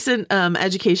my recent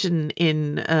education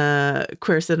in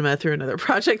queer cinema through another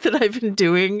project that I've been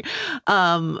doing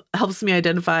helps me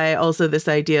identify also this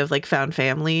idea of like found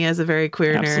family as a very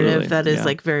queer narrative that is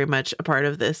like very much a part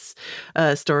of this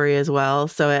story as well.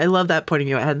 So I love that point of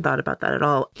view. I hadn't thought about that at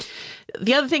all.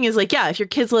 The other thing is like, if your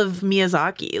kids love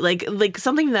Miyazaki, like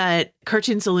something that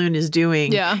Cartoon Saloon is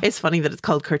doing. Yeah. It's funny that it's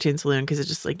called Cartoon Saloon because it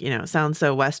just like, sounds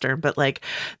so Western, but like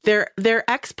they're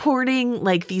exporting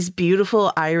like these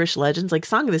beautiful Irish legends, like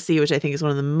Song of the Sea, which I think is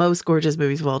one of the most gorgeous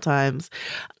movies of all times.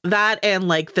 That and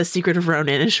like The Secret of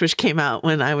Ronin, which came out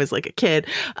when I was like a kid,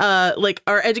 like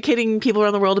are educating people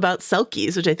around the world about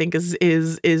Selkies, which I think is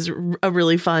a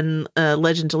really fun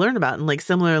legend to learn about. And like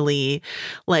similarly,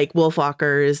 like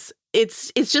Wolfwalkers,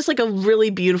 it's just like a really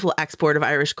beautiful export of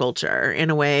Irish culture in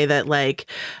a way that like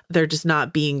they're just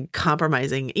not being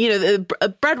compromising.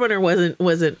 Breadwinner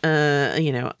wasn't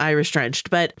Irish drenched,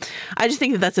 but I just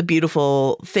think that that's a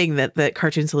beautiful thing that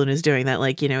Cartoon Saloon is doing. That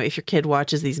like if your kid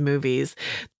watches these movies,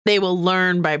 they will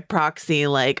learn by proxy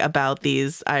like about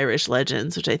these Irish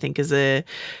legends, which I think is a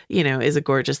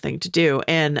gorgeous thing to do.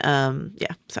 And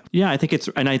I think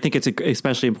it's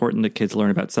especially important that kids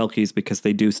learn about Selkies because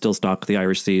they do still stalk the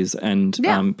Irish seas, and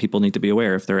people need to be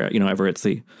aware if they're ever at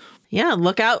sea. Yeah,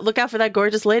 look out for that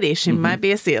gorgeous lady. She might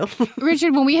be a seal.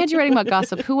 Richard, when we had you writing about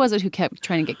gossip, who was it who kept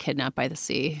trying to get kidnapped by the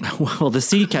sea? Well, the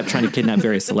sea kept trying to kidnap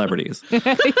various celebrities.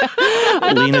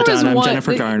 Lena Dunham,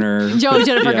 Jennifer Garner.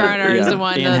 Jennifer Garner is the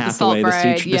one. Anne Hathaway.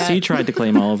 The sea tried to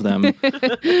claim all of them.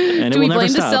 And do we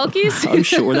blame the Selkies? I'm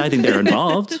sure. I think they're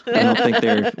involved. I don't think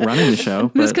they're running the show.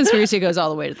 But... This conspiracy goes all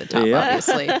the way to the top,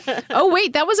 obviously. Oh,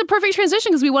 wait, that was a perfect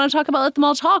transition because we want to talk about Let Them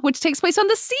All Talk, which takes place on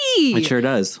the sea. It sure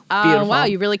does. Beautiful. Wow,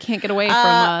 you really can't get away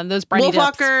from those briny dips.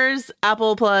 Wolfwalkers,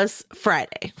 Apple Plus,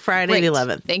 Friday the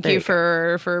 11th. Thank you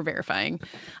for verifying.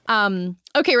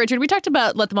 Okay, Richard, we talked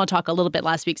about Let Them All Talk a little bit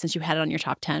last week since you had it on your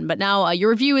top 10, but now your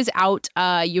review is out.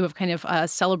 You have kind of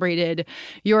celebrated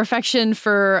your affection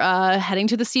for Heading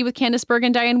to the Sea with Candice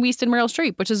Bergen, Diane Wiest, and Meryl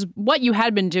Streep, which is what you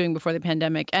had been doing before the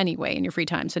pandemic anyway in your free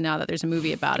time. So now that there's a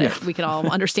movie about it, we can all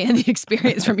understand the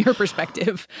experience from your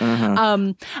perspective. I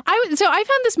found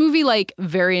this movie like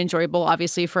very enjoyable,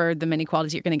 obviously for the many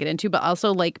qualities you're going to get into, but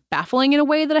also like baffling in a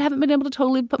way that I haven't been able to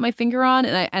totally put my finger on.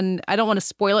 And I don't want to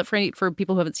spoil it for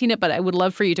people who haven't seen it, but I would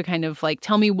love for you to kind of like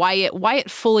tell me why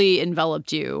it fully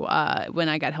enveloped you when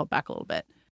I got held back a little bit.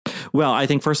 Well, I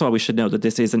think first of all we should note that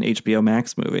this is an HBO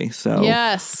Max movie, so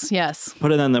yes,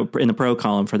 put it in the pro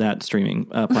column for that streaming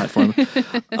platform.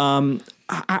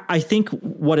 I think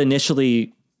what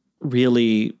initially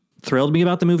really thrilled me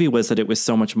about the movie was that it was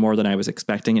so much more than I was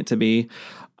expecting it to be.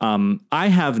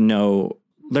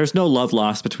 There's no love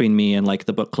lost between me and like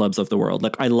the book clubs of the world.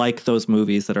 Like I like those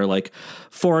movies that are like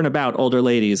for and about older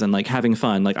ladies and like having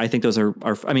fun. Like I think those are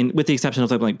I mean, with the exception of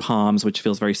something like Palms, which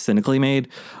feels very cynically made.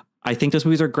 I think those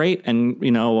movies are great and,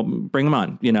 bring them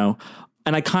on,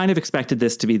 And I kind of expected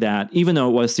this to be that, even though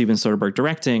it was Steven Soderbergh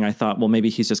directing, I thought, well, maybe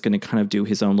he's just going to kind of do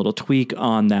his own little tweak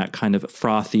on that kind of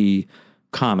frothy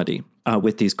comedy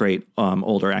with these great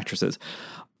older actresses.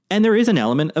 And there is an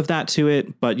element of that to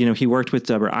it, but he worked with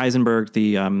Deborah Eisenberg,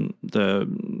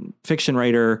 the fiction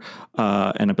writer,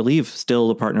 and I believe still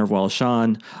the partner of Wallace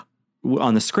Shawn,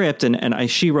 on the script. And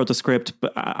she wrote the script,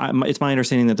 but it's my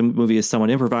understanding that the movie is somewhat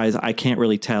improvised. I can't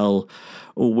really tell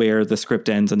where the script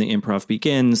ends and the improv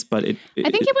begins, but I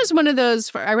think it was one of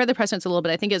those. I read the press notes a little bit.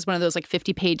 I think it's one of those like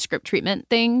 50-page script treatment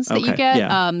things that you get.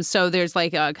 Yeah. So there's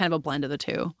like a kind of a blend of the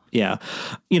two. Yeah,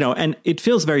 and it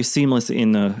feels very seamless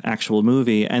in the actual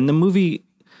movie, and the movie,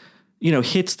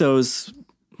 hits those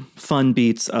fun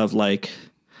beats of like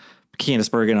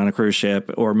Candice Bergen on a cruise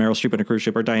ship, or Meryl Streep on a cruise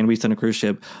ship, or Diane Weiss on a cruise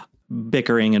ship,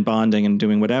 bickering and bonding and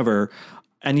doing whatever.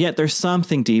 And yet there's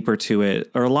something deeper to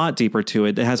it, or a lot deeper to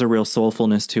it. It has a real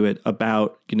soulfulness to it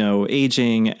about,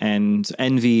 aging and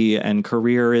envy and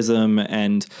careerism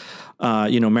and,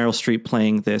 Meryl Streep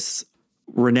playing this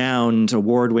renowned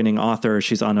award-winning author.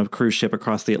 She's on a cruise ship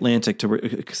across the Atlantic to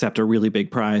accept a really big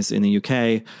prize in the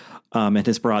UK, and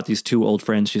has brought these two old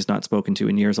friends she's not spoken to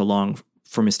in years along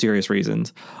for mysterious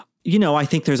reasons. I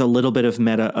think there's a little bit of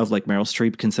meta of like Meryl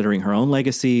Streep considering her own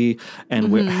legacy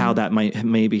and how that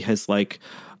maybe has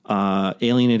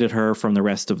alienated her from the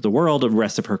rest of the world, the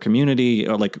rest of her community,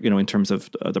 or in terms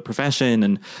of the profession.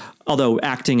 And although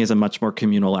acting is a much more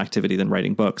communal activity than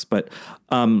writing books, but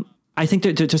I think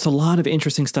that there's just a lot of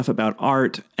interesting stuff about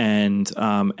art, and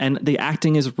the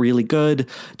acting is really good.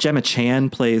 Gemma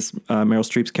Chan plays Meryl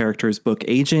Streep's character's book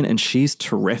agent, and she's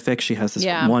terrific. She has this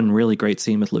one really great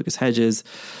scene with Lucas Hedges.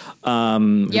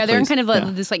 They're in kind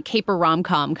of this caper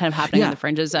rom-com kind of happening on the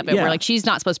fringes of it, where she's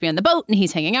not supposed to be on the boat and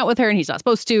he's hanging out with her and he's not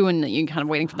supposed to, and you're kind of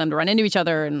waiting for them to run into each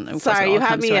other. And sorry, you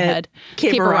had me at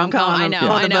caper rom-com.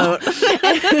 I know.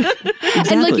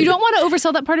 Exactly. And you don't want to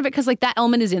oversell that part of it, because that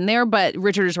element is in there, but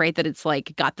Richard is right that it's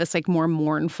got this more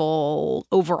mournful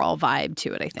overall vibe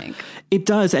to it, I think. It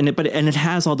does, and it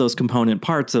has all those component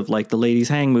parts of the Ladies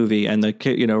Hang movie and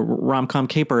the rom-com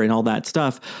caper and all that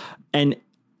stuff.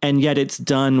 And yet it's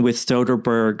done with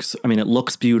Soderbergh's. I mean, it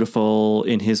looks beautiful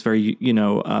in his very,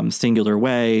 singular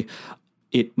way.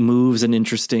 It moves in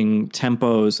interesting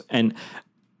tempos.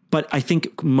 But I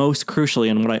think most crucially,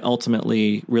 and what I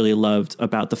ultimately really loved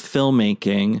about the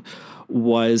filmmaking,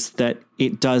 was that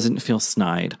it doesn't feel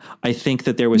snide. I think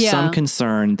that there was some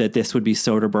concern that this would be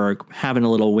Soderbergh having a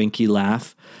little winky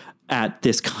laugh at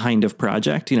this kind of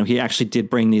project. He actually did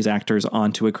bring these actors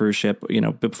onto a cruise ship,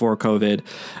 before COVID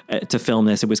to film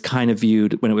this. It was kind of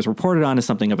viewed, when it was reported on, as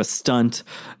something of a stunt,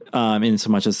 in so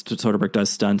much as Soderbergh does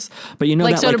stunts. But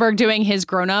Soderbergh doing his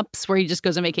grown-ups where he just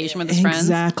goes on vacation with his friends.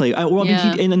 Exactly.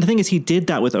 And the thing is, he did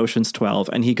that with Ocean's 12,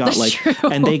 and he got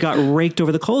and they got raked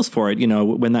over the coals for it.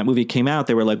 When that movie came out,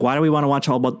 they were like, why do we want to watch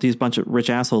all about these bunch of rich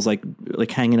assholes like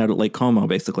hanging out at Lake Como,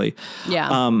 basically?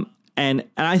 Yeah. And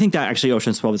I think that actually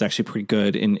Ocean's 12 is actually pretty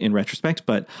good in retrospect,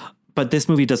 but this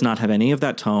movie does not have any of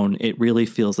that tone. It really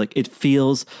feels like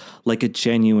a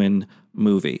genuine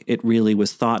movie. It really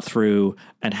was thought through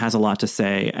and has a lot to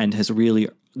say and has really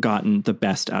gotten the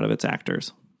best out of its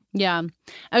actors. Yeah.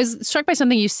 I was struck by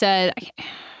something you said.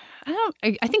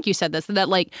 I think you said this, that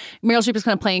Meryl Streep is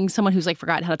kind of playing someone who's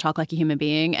forgotten how to talk like a human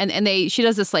being. And she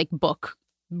does this book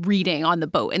reading on the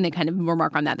boat, and they kind of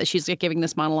remark on that she's giving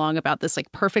this monologue about this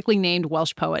perfectly named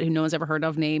Welsh poet who no one's ever heard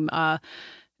of, named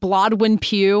Blodwen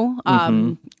Pugh,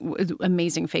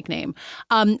 amazing fake name.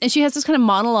 And she has this kind of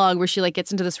monologue where she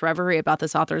gets into this reverie about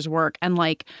this author's work, and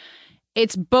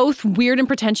it's both weird and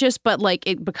pretentious, but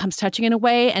it becomes touching in a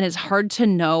way, and it's hard to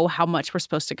know how much we're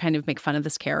supposed to kind of make fun of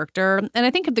this character. And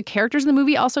I think the characters in the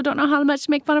movie also don't know how much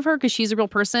to make fun of her, because she's a real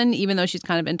person, even though she's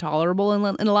kind of intolerable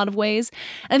in a lot of ways.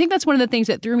 And I think that's one of the things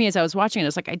that threw me as I was watching it.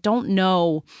 It's I don't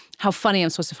know how funny I'm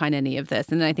supposed to find any of this.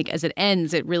 And then I think as it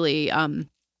ends, it really kind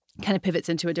of pivots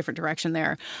into a different direction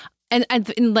there. And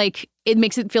it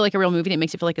makes it feel like a real movie, and it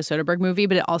makes it feel like a Soderbergh movie,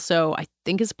 but it also, I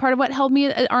think, is part of what held me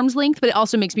at arm's length, but it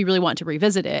also makes me really want to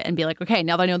revisit it and be okay,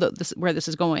 now that I know where this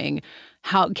is going,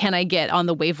 how can I get on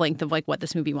the wavelength of what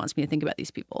this movie wants me to think about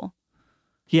these people?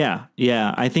 Yeah.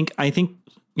 I think the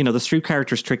Streep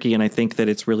character is tricky, and I think that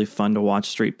it's really fun to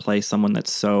watch Streep play someone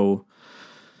that's so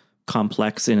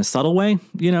complex in a subtle way,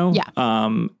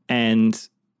 Yeah. And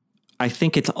I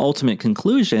think its ultimate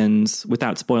conclusions,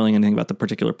 without spoiling anything about the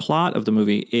particular plot of the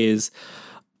movie, is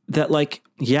that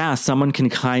someone can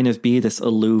kind of be this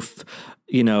aloof,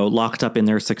 locked up in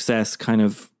their success kind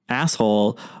of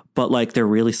asshole, but they're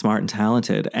really smart and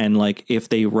talented. And if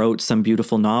they wrote some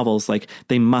beautiful novels,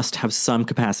 they must have some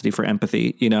capacity for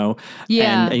empathy,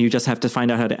 Yeah. And you just have to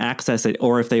find out how to access it,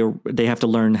 or if they have to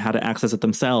learn how to access it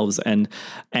themselves. And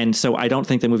so I don't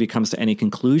think the movie comes to any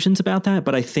conclusions about that,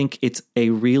 but I think it's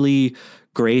a really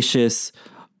gracious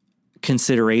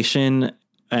consideration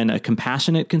and a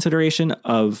compassionate consideration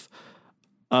of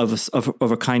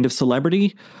a kind of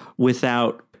celebrity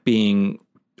without being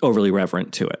overly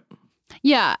reverent to it.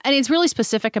 Yeah, and it's really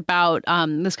specific about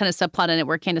this kind of subplot in it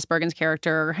where Candice Bergen's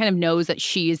character kind of knows that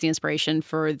she is the inspiration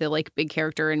for the like big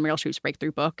character in Meryl Streep's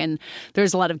breakthrough book, and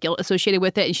there's a lot of guilt associated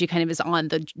with it, and she kind of is on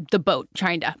the boat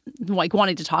trying to like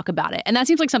wanting to talk about it. And that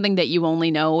seems like something that you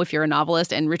only know if you're a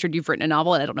novelist. And Richard, you've written a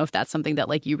novel, and I don't know if that's something that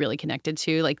like you really connected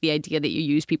to, like the idea that you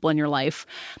use people in your life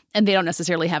and they don't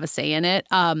necessarily have a say in it,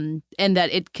 and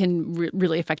that it can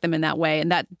really affect them in that way.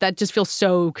 And that just feels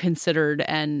so considered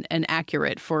and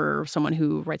accurate for someone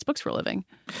who writes books for a living.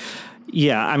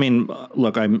 Yeah, I mean,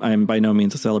 look, I'm by no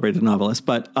means a celebrated novelist,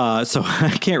 but so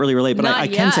I can't really relate. But I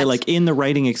can say, like, in the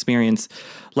writing experience,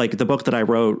 like the book that I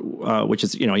wrote, which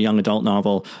is, a young adult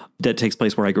novel that takes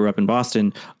place where I grew up in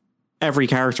Boston, every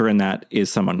character in that is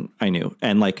someone I knew.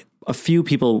 And like a few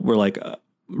people were like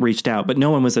reached out, but no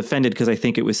one was offended because I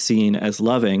think it was seen as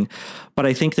loving. But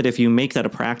I think that if you make that a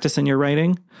practice in your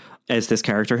writing, as this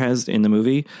character has in the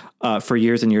movie, for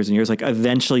years and years and years, like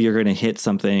eventually you're going to hit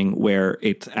something where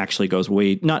it actually goes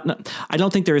way not. I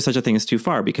don't think there is such a thing as too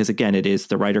far, because again, it is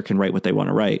the writer can write what they want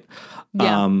to write.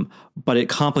 Yeah. But it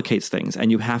complicates things,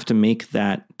 and you have to make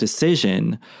that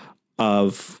decision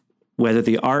of whether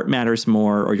the art matters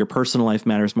more or your personal life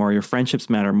matters more, or your friendships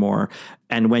matter more.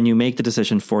 And when you make the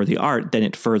decision for the art, then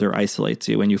it further isolates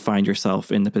you, and you find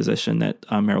yourself in the position that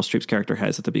Meryl Streep's character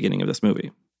has at the beginning of this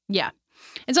movie. Yeah.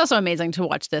 It's also amazing to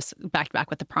watch this back to back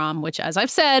with The Prom, which, as I've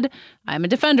said, I'm a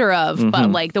defender of. Mm-hmm.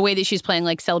 But like the way that she's playing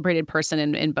like celebrated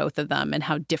person in both of them, and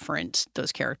how different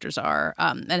those characters are,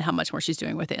 and how much more she's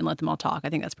doing with it and Let Them All Talk, I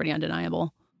think that's pretty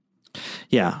undeniable.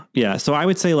 Yeah. Yeah. So I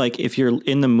would say, like, if you're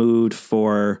in the mood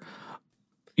for,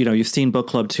 you've seen book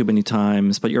club too many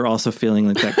times, but you're also feeling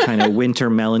like that kind of winter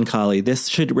melancholy, this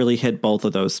should really hit both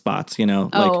of those spots,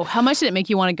 Oh, how much did it make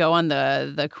you want to go on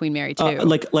the Queen Mary too?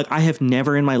 Like I have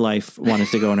never in my life wanted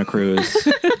to go on a cruise.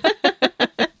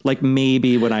 Like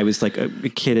maybe when I was like a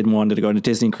kid and wanted to go on a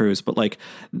Disney cruise, but like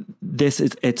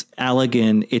it's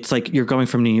elegant. It's like you're going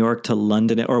from New York to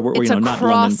London, or not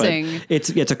crossing. London, but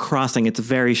it's a crossing. It's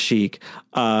very chic.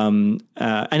 And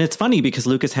it's funny because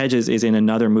Lucas Hedges is in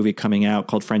another movie coming out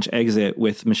called French Exit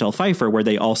with Michelle Pfeiffer, where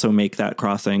they also make that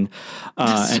crossing.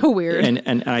 That's so weird.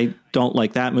 And I don't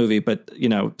like that movie, but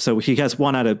so he has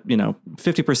one out of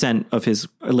 50% of his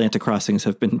Atlantic crossings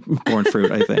have been borne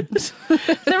fruit, I think.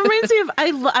 That reminds me of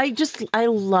I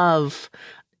love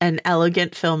an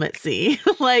elegant film at sea,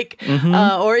 like,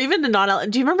 or even a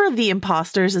non-elegant. Do you remember The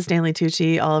Imposters, the Stanley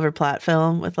Tucci, Oliver Platt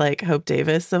film with like Hope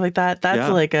Davis, stuff like that?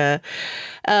 That's like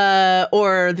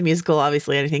or the musical,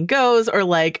 obviously Anything Goes, or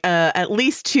like at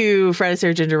least 2 Fred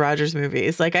Astaire, Ginger Rogers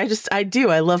movies. Like I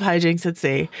love hijinks at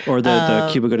sea. Or the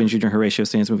Cuba Gooding Jr. Horatio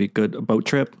Sands movie, Good Boat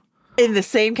Trip. In the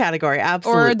same category,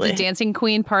 absolutely. Or the Dancing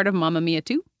Queen part of Mamma Mia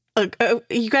 2.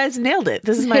 You guys nailed it.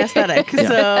 This is my aesthetic.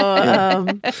 So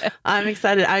I'm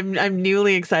excited. I'm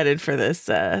newly excited for this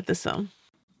film.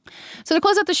 So to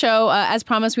close out the show, as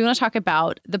promised, we want to talk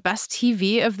about the best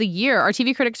TV of the year. Our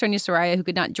TV critic, Sonia Soraya, who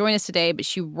could not join us today, but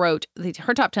she wrote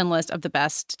her top 10 list of the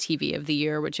best TV of the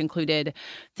year, which included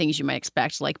things you might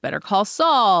expect, like Better Call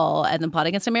Saul and The Plot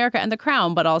Against America and The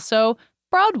Crown, but also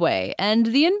Broadway and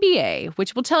the NBA,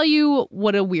 which will tell you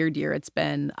what a weird year it's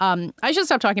been. I should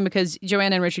stop talking because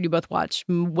Joanna and Richard, you both watch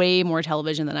way more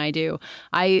television than I do.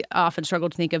 I often struggle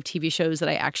to think of TV shows that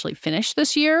I actually finished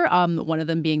this year. One of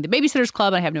them being The Babysitter's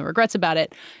Club. I have no regrets about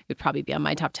it. It would probably be on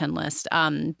my top 10 list.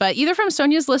 But either from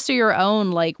Sonia's list or your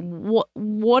own, like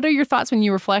what are your thoughts when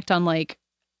you reflect on like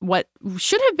what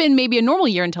should have been maybe a normal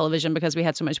year in television because we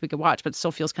had so much we could watch, but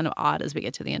still feels kind of odd as we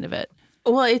get to the end of it?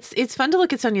 Well, it's fun to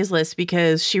look at Sonia's list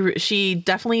because she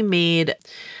definitely made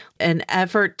an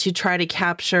effort to try to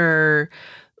capture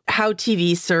how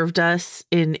TV served us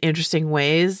in interesting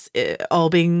ways,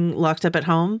 all being locked up at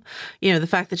home. The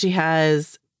fact that she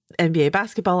has NBA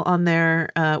basketball on there,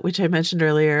 which I mentioned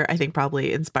earlier, I think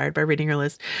probably inspired by reading her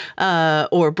list,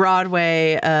 or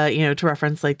Broadway, to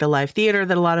reference like the live theater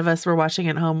that a lot of us were watching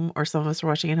at home, or some of us were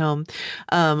watching at home.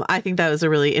 I think that was a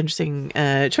really interesting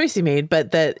choice he made,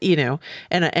 but that,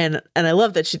 and I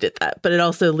love that she did that, but it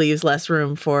also leaves less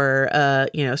room for,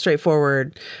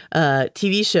 straightforward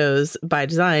TV shows by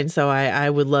design. So I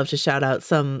would love to shout out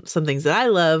some things that I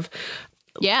love.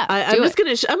 Yeah, I'm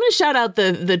gonna shout out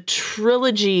the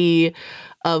trilogy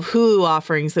of Hulu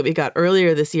offerings that we got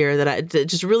earlier this year that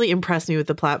just really impressed me with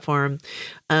the platform,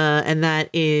 and that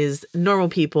is Normal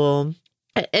People,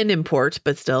 an import,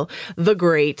 but still The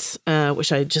Great,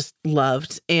 which I just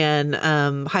loved, and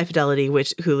High Fidelity,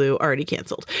 which Hulu already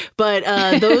canceled. But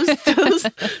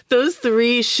those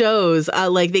three shows,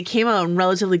 like they came out in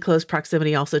relatively close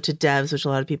proximity also to Devs, which a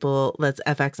lot of people, that's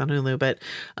FX on Hulu, but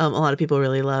a lot of people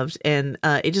really loved. And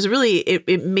it just really,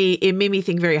 it made me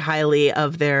think very highly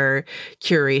of their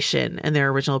curation and their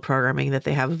original programming that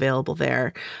they have available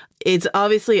there. It's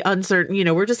obviously uncertain. You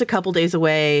know, we're just a couple days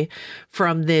away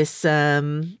from this.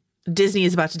 Disney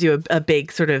is about to do a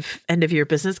big sort of end of year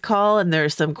business call, and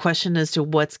there's some question as to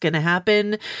what's going to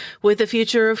happen with the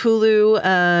future of Hulu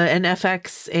and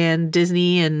FX and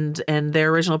Disney and their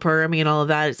original programming and all of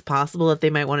that. It's possible that they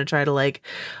might want to try to like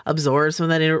absorb some of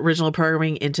that original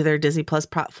programming into their Disney Plus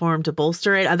platform to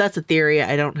bolster it. That's a theory.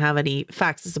 I don't have any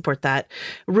facts to support that.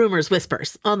 Rumors,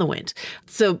 whispers on the wind.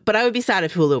 So, but I would be sad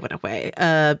if Hulu went away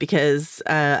because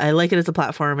I like it as a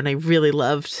platform and I really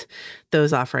loved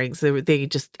those offerings. They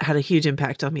just had a huge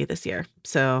impact on me this year.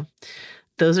 So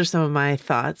those are some of my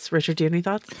thoughts. Richard, do you have any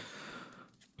thoughts?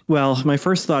 Well, my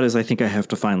first thought is I think I have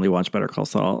to finally watch Better Call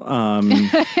Saul.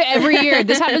 Every year.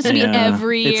 This happens to me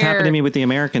every year. It's happened to me with The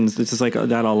Americans. This is like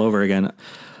that all over again.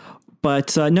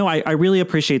 But no, I really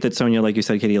appreciate that Sonia, like you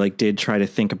said, Katie, like did try to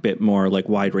think a bit more like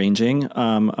wide ranging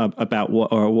about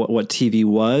what TV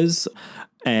was.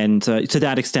 And to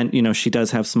that extent, you know, she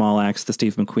does have Small Axe, the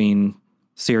Steve McQueen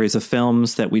series of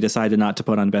films that we decided not to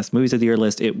put on Best Movies of the Year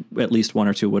list. At least one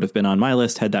or two would have been on my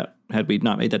list had we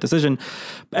not made that decision.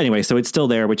 But anyway, so it's still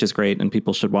there, which is great, and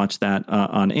people should watch that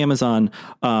on Amazon.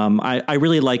 I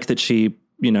really like that she,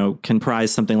 you know, can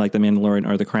prize something like The Mandalorian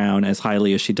or The Crown as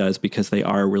highly as she does, because they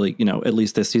are really, you know, at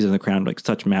least this season of The Crown, like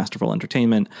such masterful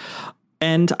entertainment.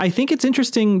 And I think it's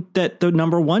interesting that the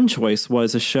number one choice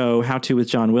was a show, How To with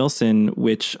John Wilson,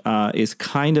 which is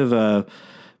kind of a,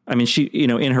 I mean, she, you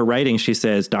know, in her writing, she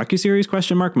says docuseries ?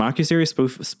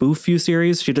 Mockuseries, spoof-view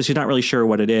series. She's not really sure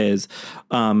what it is,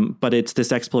 but it's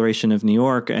this exploration of New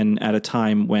York, and at a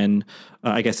time when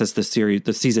I guess as the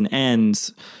season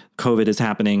ends, COVID is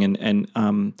happening,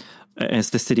 and as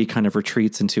the city kind of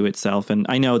retreats into itself. And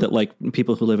I know that like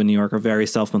people who live in New York are very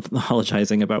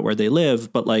self-mythologizing about where they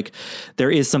live, but like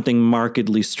there is something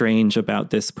markedly strange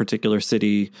about this particular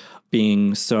city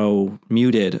being so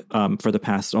muted for the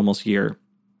past almost year.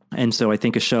 And so I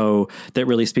think a show that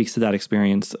really speaks to that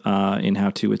experience in How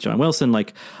To with John Wilson,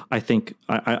 like I think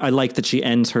I like that she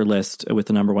ends her list with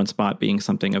the number one spot being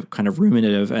something of kind of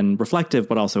ruminative and reflective,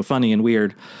 but also funny and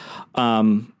weird.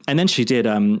 And then she did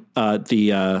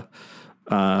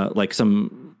like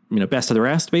some, you know, Best of the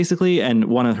Rest, basically. And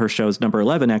one of her shows, number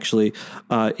 11, actually,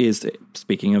 is,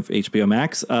 speaking of HBO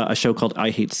Max, a show called I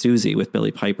Hate Susie with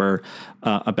Billie Piper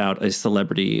about a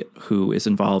celebrity who is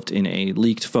involved in a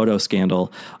leaked photo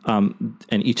scandal. And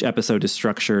each episode is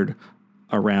structured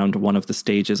around one of the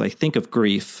stages, I think, of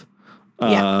grief.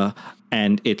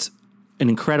 And it's an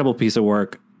incredible piece of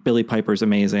work. Billie Piper's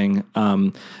amazing.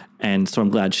 And so I'm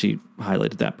glad she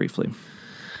highlighted that briefly.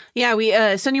 Yeah, we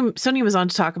Sonia was on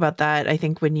to talk about that, I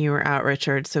think, when you were out,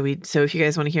 Richard. So if you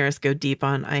guys want to hear us go deep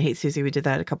on I Hate Susie, we did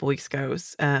that a couple weeks ago.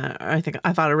 I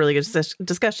thought a really good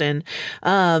discussion.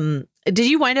 Did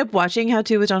you wind up watching How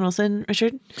To with John Wilson,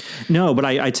 Richard? No, but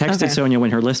I texted Sonia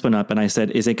when her list went up, and I said,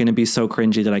 "Is it going to be so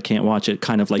cringy that I can't watch it?"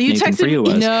 Kind of like Nathan For You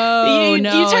was. No, you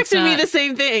texted me the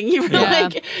same thing. You were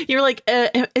like,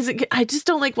 is it? I just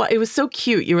don't like. It was so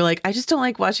cute. You were like, I just don't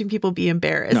like watching people be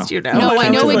embarrassed. No. You know? No,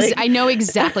 I know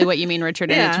exactly what you mean, Richard,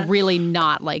 and it's really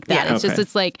not like that. Yeah. It's just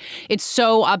it's like it's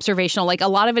so observational. Like a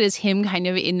lot of it is him kind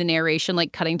of in the narration,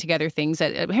 like cutting together things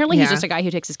that apparently he's just a guy who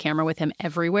takes his camera with him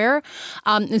everywhere,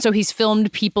 and so he's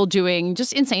filmed people doing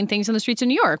just insane things in the streets of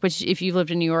New York, which if you've lived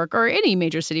in New York or any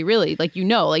major city, really, like, you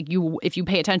know, like if you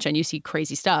pay attention, you see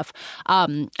crazy stuff.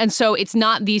 And so it's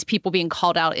not these people being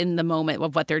called out in the moment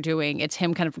of what they're doing. It's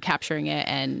him kind of capturing it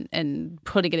and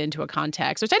putting it into a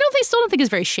context, which I still don't think is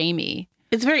very shamey.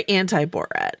 It's very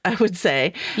anti-Borat, I would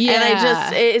say. Yeah.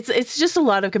 And it's just a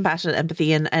lot of compassionate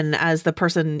empathy. And as the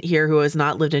person here who has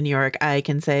not lived in New York, I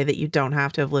can say that you don't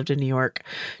have to have lived in New York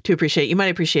to appreciate. You might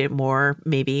appreciate it more,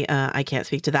 maybe. I can't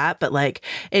speak to that. But like,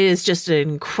 it is just an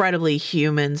incredibly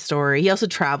human story. He also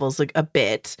travels like a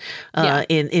bit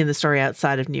in the story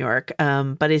outside of New York.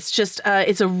 But it's just,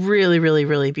 it's a really, really,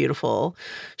 really beautiful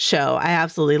show. I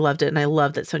absolutely loved it. And I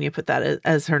love that Sonia put that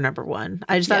as her number one.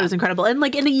 I just thought it was incredible. And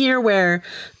like in a year where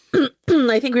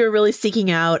I think we were really seeking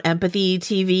out empathy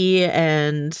TV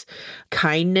and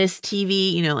kindness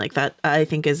TV, you know, like that I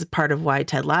think is part of why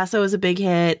Ted Lasso is a big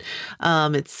hit.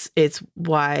 It's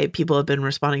why people have been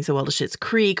responding so well to Schitt's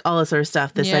Creek, all this sort of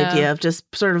stuff. This idea of just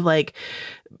sort of like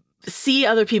see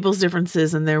other people's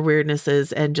differences and their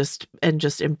weirdnesses and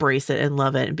just embrace it and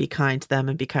love it and be kind to them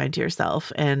and be kind to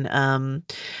yourself. And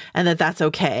that's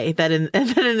okay. That in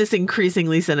this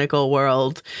increasingly cynical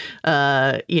world,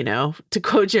 to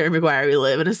quote Jerry Maguire, we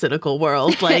live in a cynical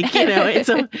world. Like,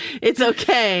 it's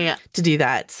okay to do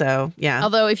that. So yeah.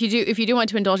 Although if you do want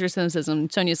to indulge your cynicism,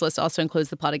 Sonia's list also includes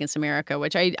The Plot Against America,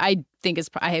 which I think is,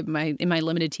 I have in my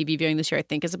limited TV viewing this year, I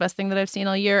think is the best thing that I've seen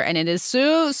all year. And it is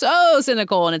so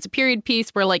cynical. And it's a period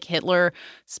piece where like Hitler,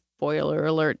 spoiler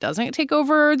alert, doesn't take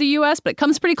over the U.S., but it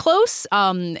comes pretty close.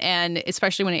 And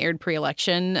especially when it aired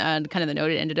pre-election, kind of the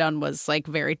note it ended on was like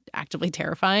very actively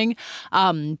terrifying.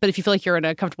 But if you feel like you're in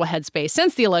a comfortable headspace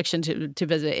since the election to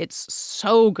visit, it's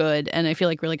so good. And I feel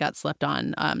like really got slept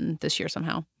on this year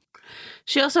somehow.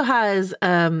 She also has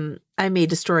I May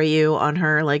Destroy You on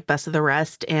her like Best of the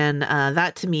Rest. And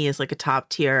that to me is like a top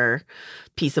tier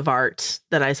piece of art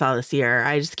that I saw this year.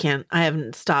 I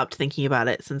haven't stopped thinking about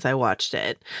it since I watched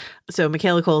it. So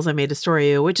Michaela Cole's I May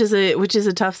Destroy You, which is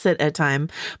a tough sit at time,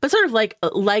 but sort of like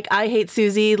I Hate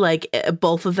Susie, like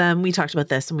both of them, we talked about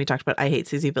this and we talked about I Hate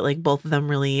Susie, but like both of them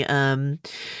really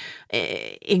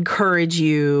encourage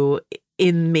you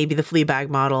in maybe the Fleabag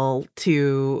model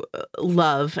to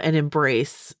love and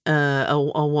embrace a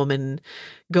woman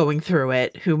going through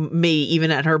it who may even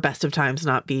at her best of times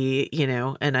not be,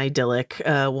 an idyllic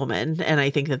woman. And I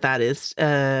think that is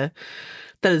a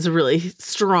really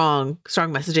strong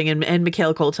messaging. And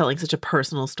Michaela Cole telling such a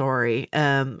personal story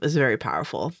is very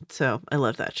powerful. So I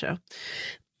love that show.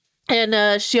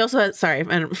 And she also has, sorry,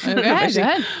 go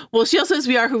ahead. Well, she also has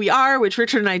We Are Who We Are, which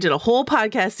Richard and I did a whole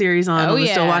podcast series on the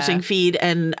Still Watching feed.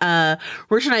 And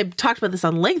Richard and I talked about this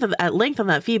at length on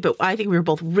that feed, but I think we were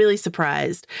both really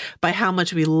surprised by how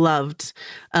much we loved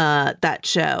that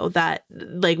show. That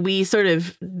like we sort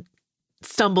of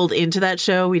stumbled into that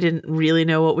show. We didn't really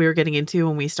know what we were getting into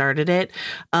when we started it.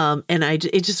 And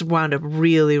it just wound up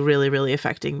really, really, really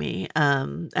affecting me.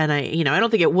 And I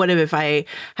don't think it would have if I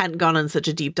hadn't gone on such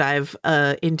a deep dive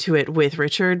into it with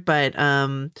Richard, but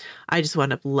I just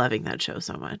wound up loving that show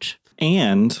so much.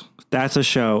 And that's a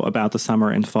show about the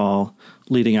summer and fall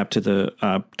leading up to the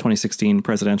 2016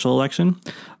 presidential election.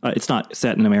 It's not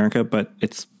set in America, but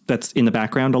that's in the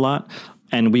background a lot.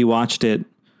 And we watched it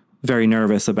very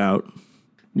nervous about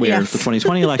where the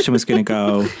 2020 election was going to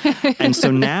go. And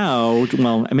so now,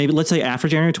 well, maybe let's say after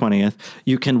January 20th,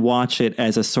 you can watch it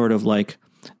as a sort of like,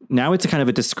 now it's a kind of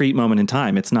a discrete moment in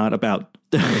time. It's not about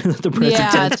the president.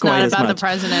 Yeah, it's not about the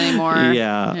president anymore.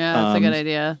 Yeah. Yeah, that's a good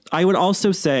idea. I would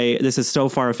also say this is so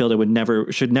far afield,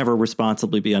 it should never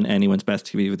responsibly be on anyone's best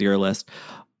TV of the year list.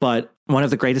 But one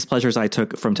of the greatest pleasures I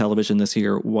took from television this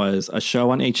year was a show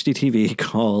on HGTV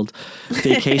called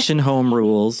Vacation Home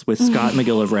Rules with Scott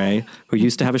McGillivray, who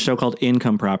used to have a show called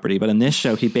Income Property. But in this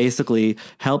show, he basically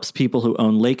helps people who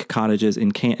own lake cottages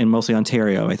in mostly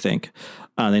Ontario, I think.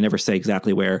 They never say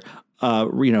exactly where,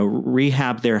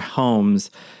 rehab their homes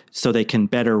so they can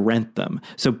better rent them.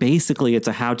 So basically it's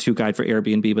a how-to guide for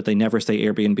Airbnb, but they never say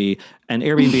Airbnb. And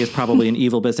Airbnb is probably an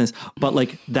evil business, but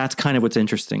like that's kind of what's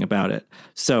interesting about it.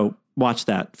 So watch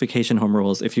that, Vacation Home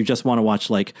Rules, if you just want to watch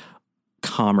like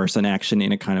commerce and action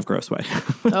in a kind of gross way.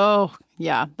 Oh,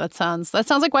 yeah. That sounds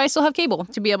like why I still have cable,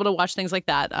 to be able to watch things like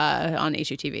that on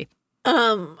HGTV.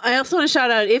 I also want to shout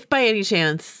out, if by any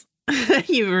chance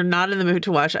you're not in the mood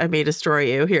to watch I May Destroy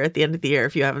You here at the end of the year,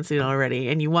 if you haven't seen it already,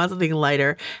 and you want something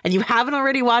lighter, and you haven't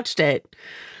already watched it,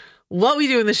 What We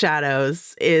Do in the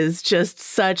Shadows is just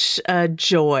such a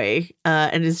joy,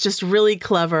 and it's just really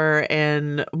clever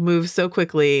and moves so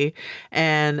quickly.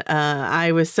 And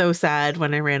I was so sad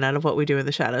when I ran out of What We Do in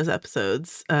the Shadows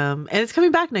episodes. And it's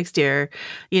coming back next year.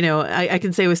 I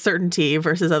can say with certainty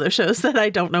versus other shows that I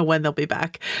don't know when they'll be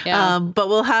back. Yeah. But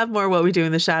we'll have more What We Do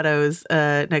in the Shadows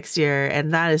next year.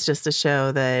 And that is just a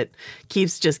show that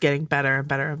keeps just getting better and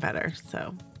better and better.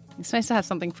 So it's nice to have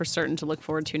something for certain to look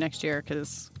forward to next year,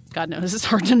 because God knows it's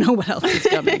hard to know what else is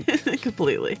coming.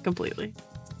 Completely.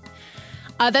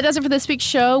 That does it for this week's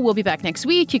show. We'll be back next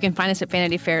week. You can find us at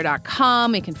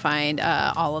vanityfair.com. You can find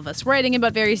all of us writing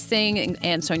about various things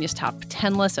and Sonia's top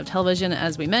 10 list of television,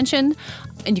 as we mentioned.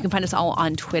 And you can find us all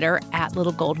on Twitter at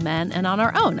Little Gold Men and on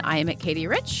our own. I am at Katie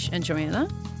Rich, and Joanna.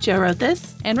 Joe wrote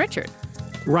this. And Richard.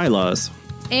 Rylaws.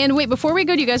 And wait, before we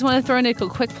go, do you guys want to throw in a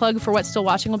quick plug for what Still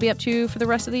Watching will be up to for the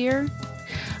rest of the year?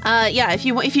 If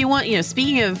you want,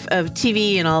 speaking of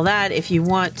TV and all that, if you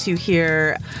want to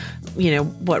hear,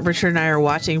 what Richard and I are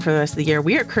watching for the rest of the year,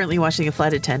 we are currently watching A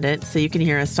Flight Attendant. So you can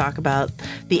hear us talk about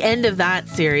the end of that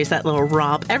series, that little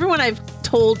romp. Everyone I've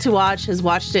told to watch has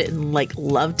watched it and like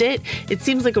loved it. It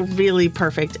seems like a really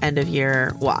perfect end of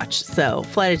year watch. So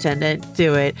Flight Attendant,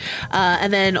 do it.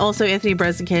 And then also Anthony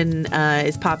Breznican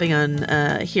is popping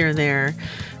on here and there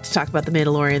to talk about The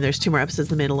Mandalorian. There's 2 more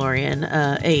episodes of The Mandalorian,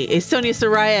 a Sonia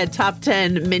Saraya top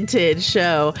 10 minted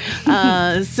show.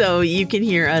 So you can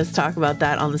hear us talk about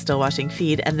that on the Still Watching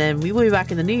feed. And then we will be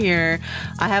back in the new year.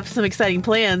 I have some exciting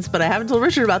plans, but I haven't told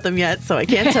Richard about them yet, so I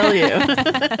can't tell you.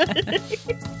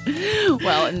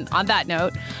 Well, and on that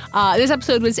note, this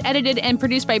episode was edited and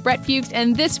produced by Brett Fuchs,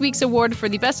 and this week's award for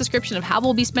the best description of how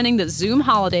we'll be spending the Zoom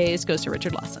holidays goes to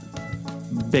Richard Lawson.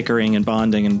 Bickering and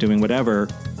bonding and doing whatever.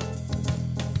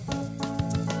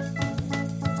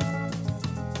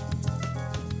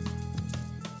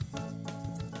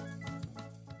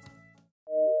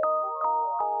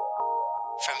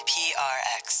 From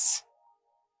PRX.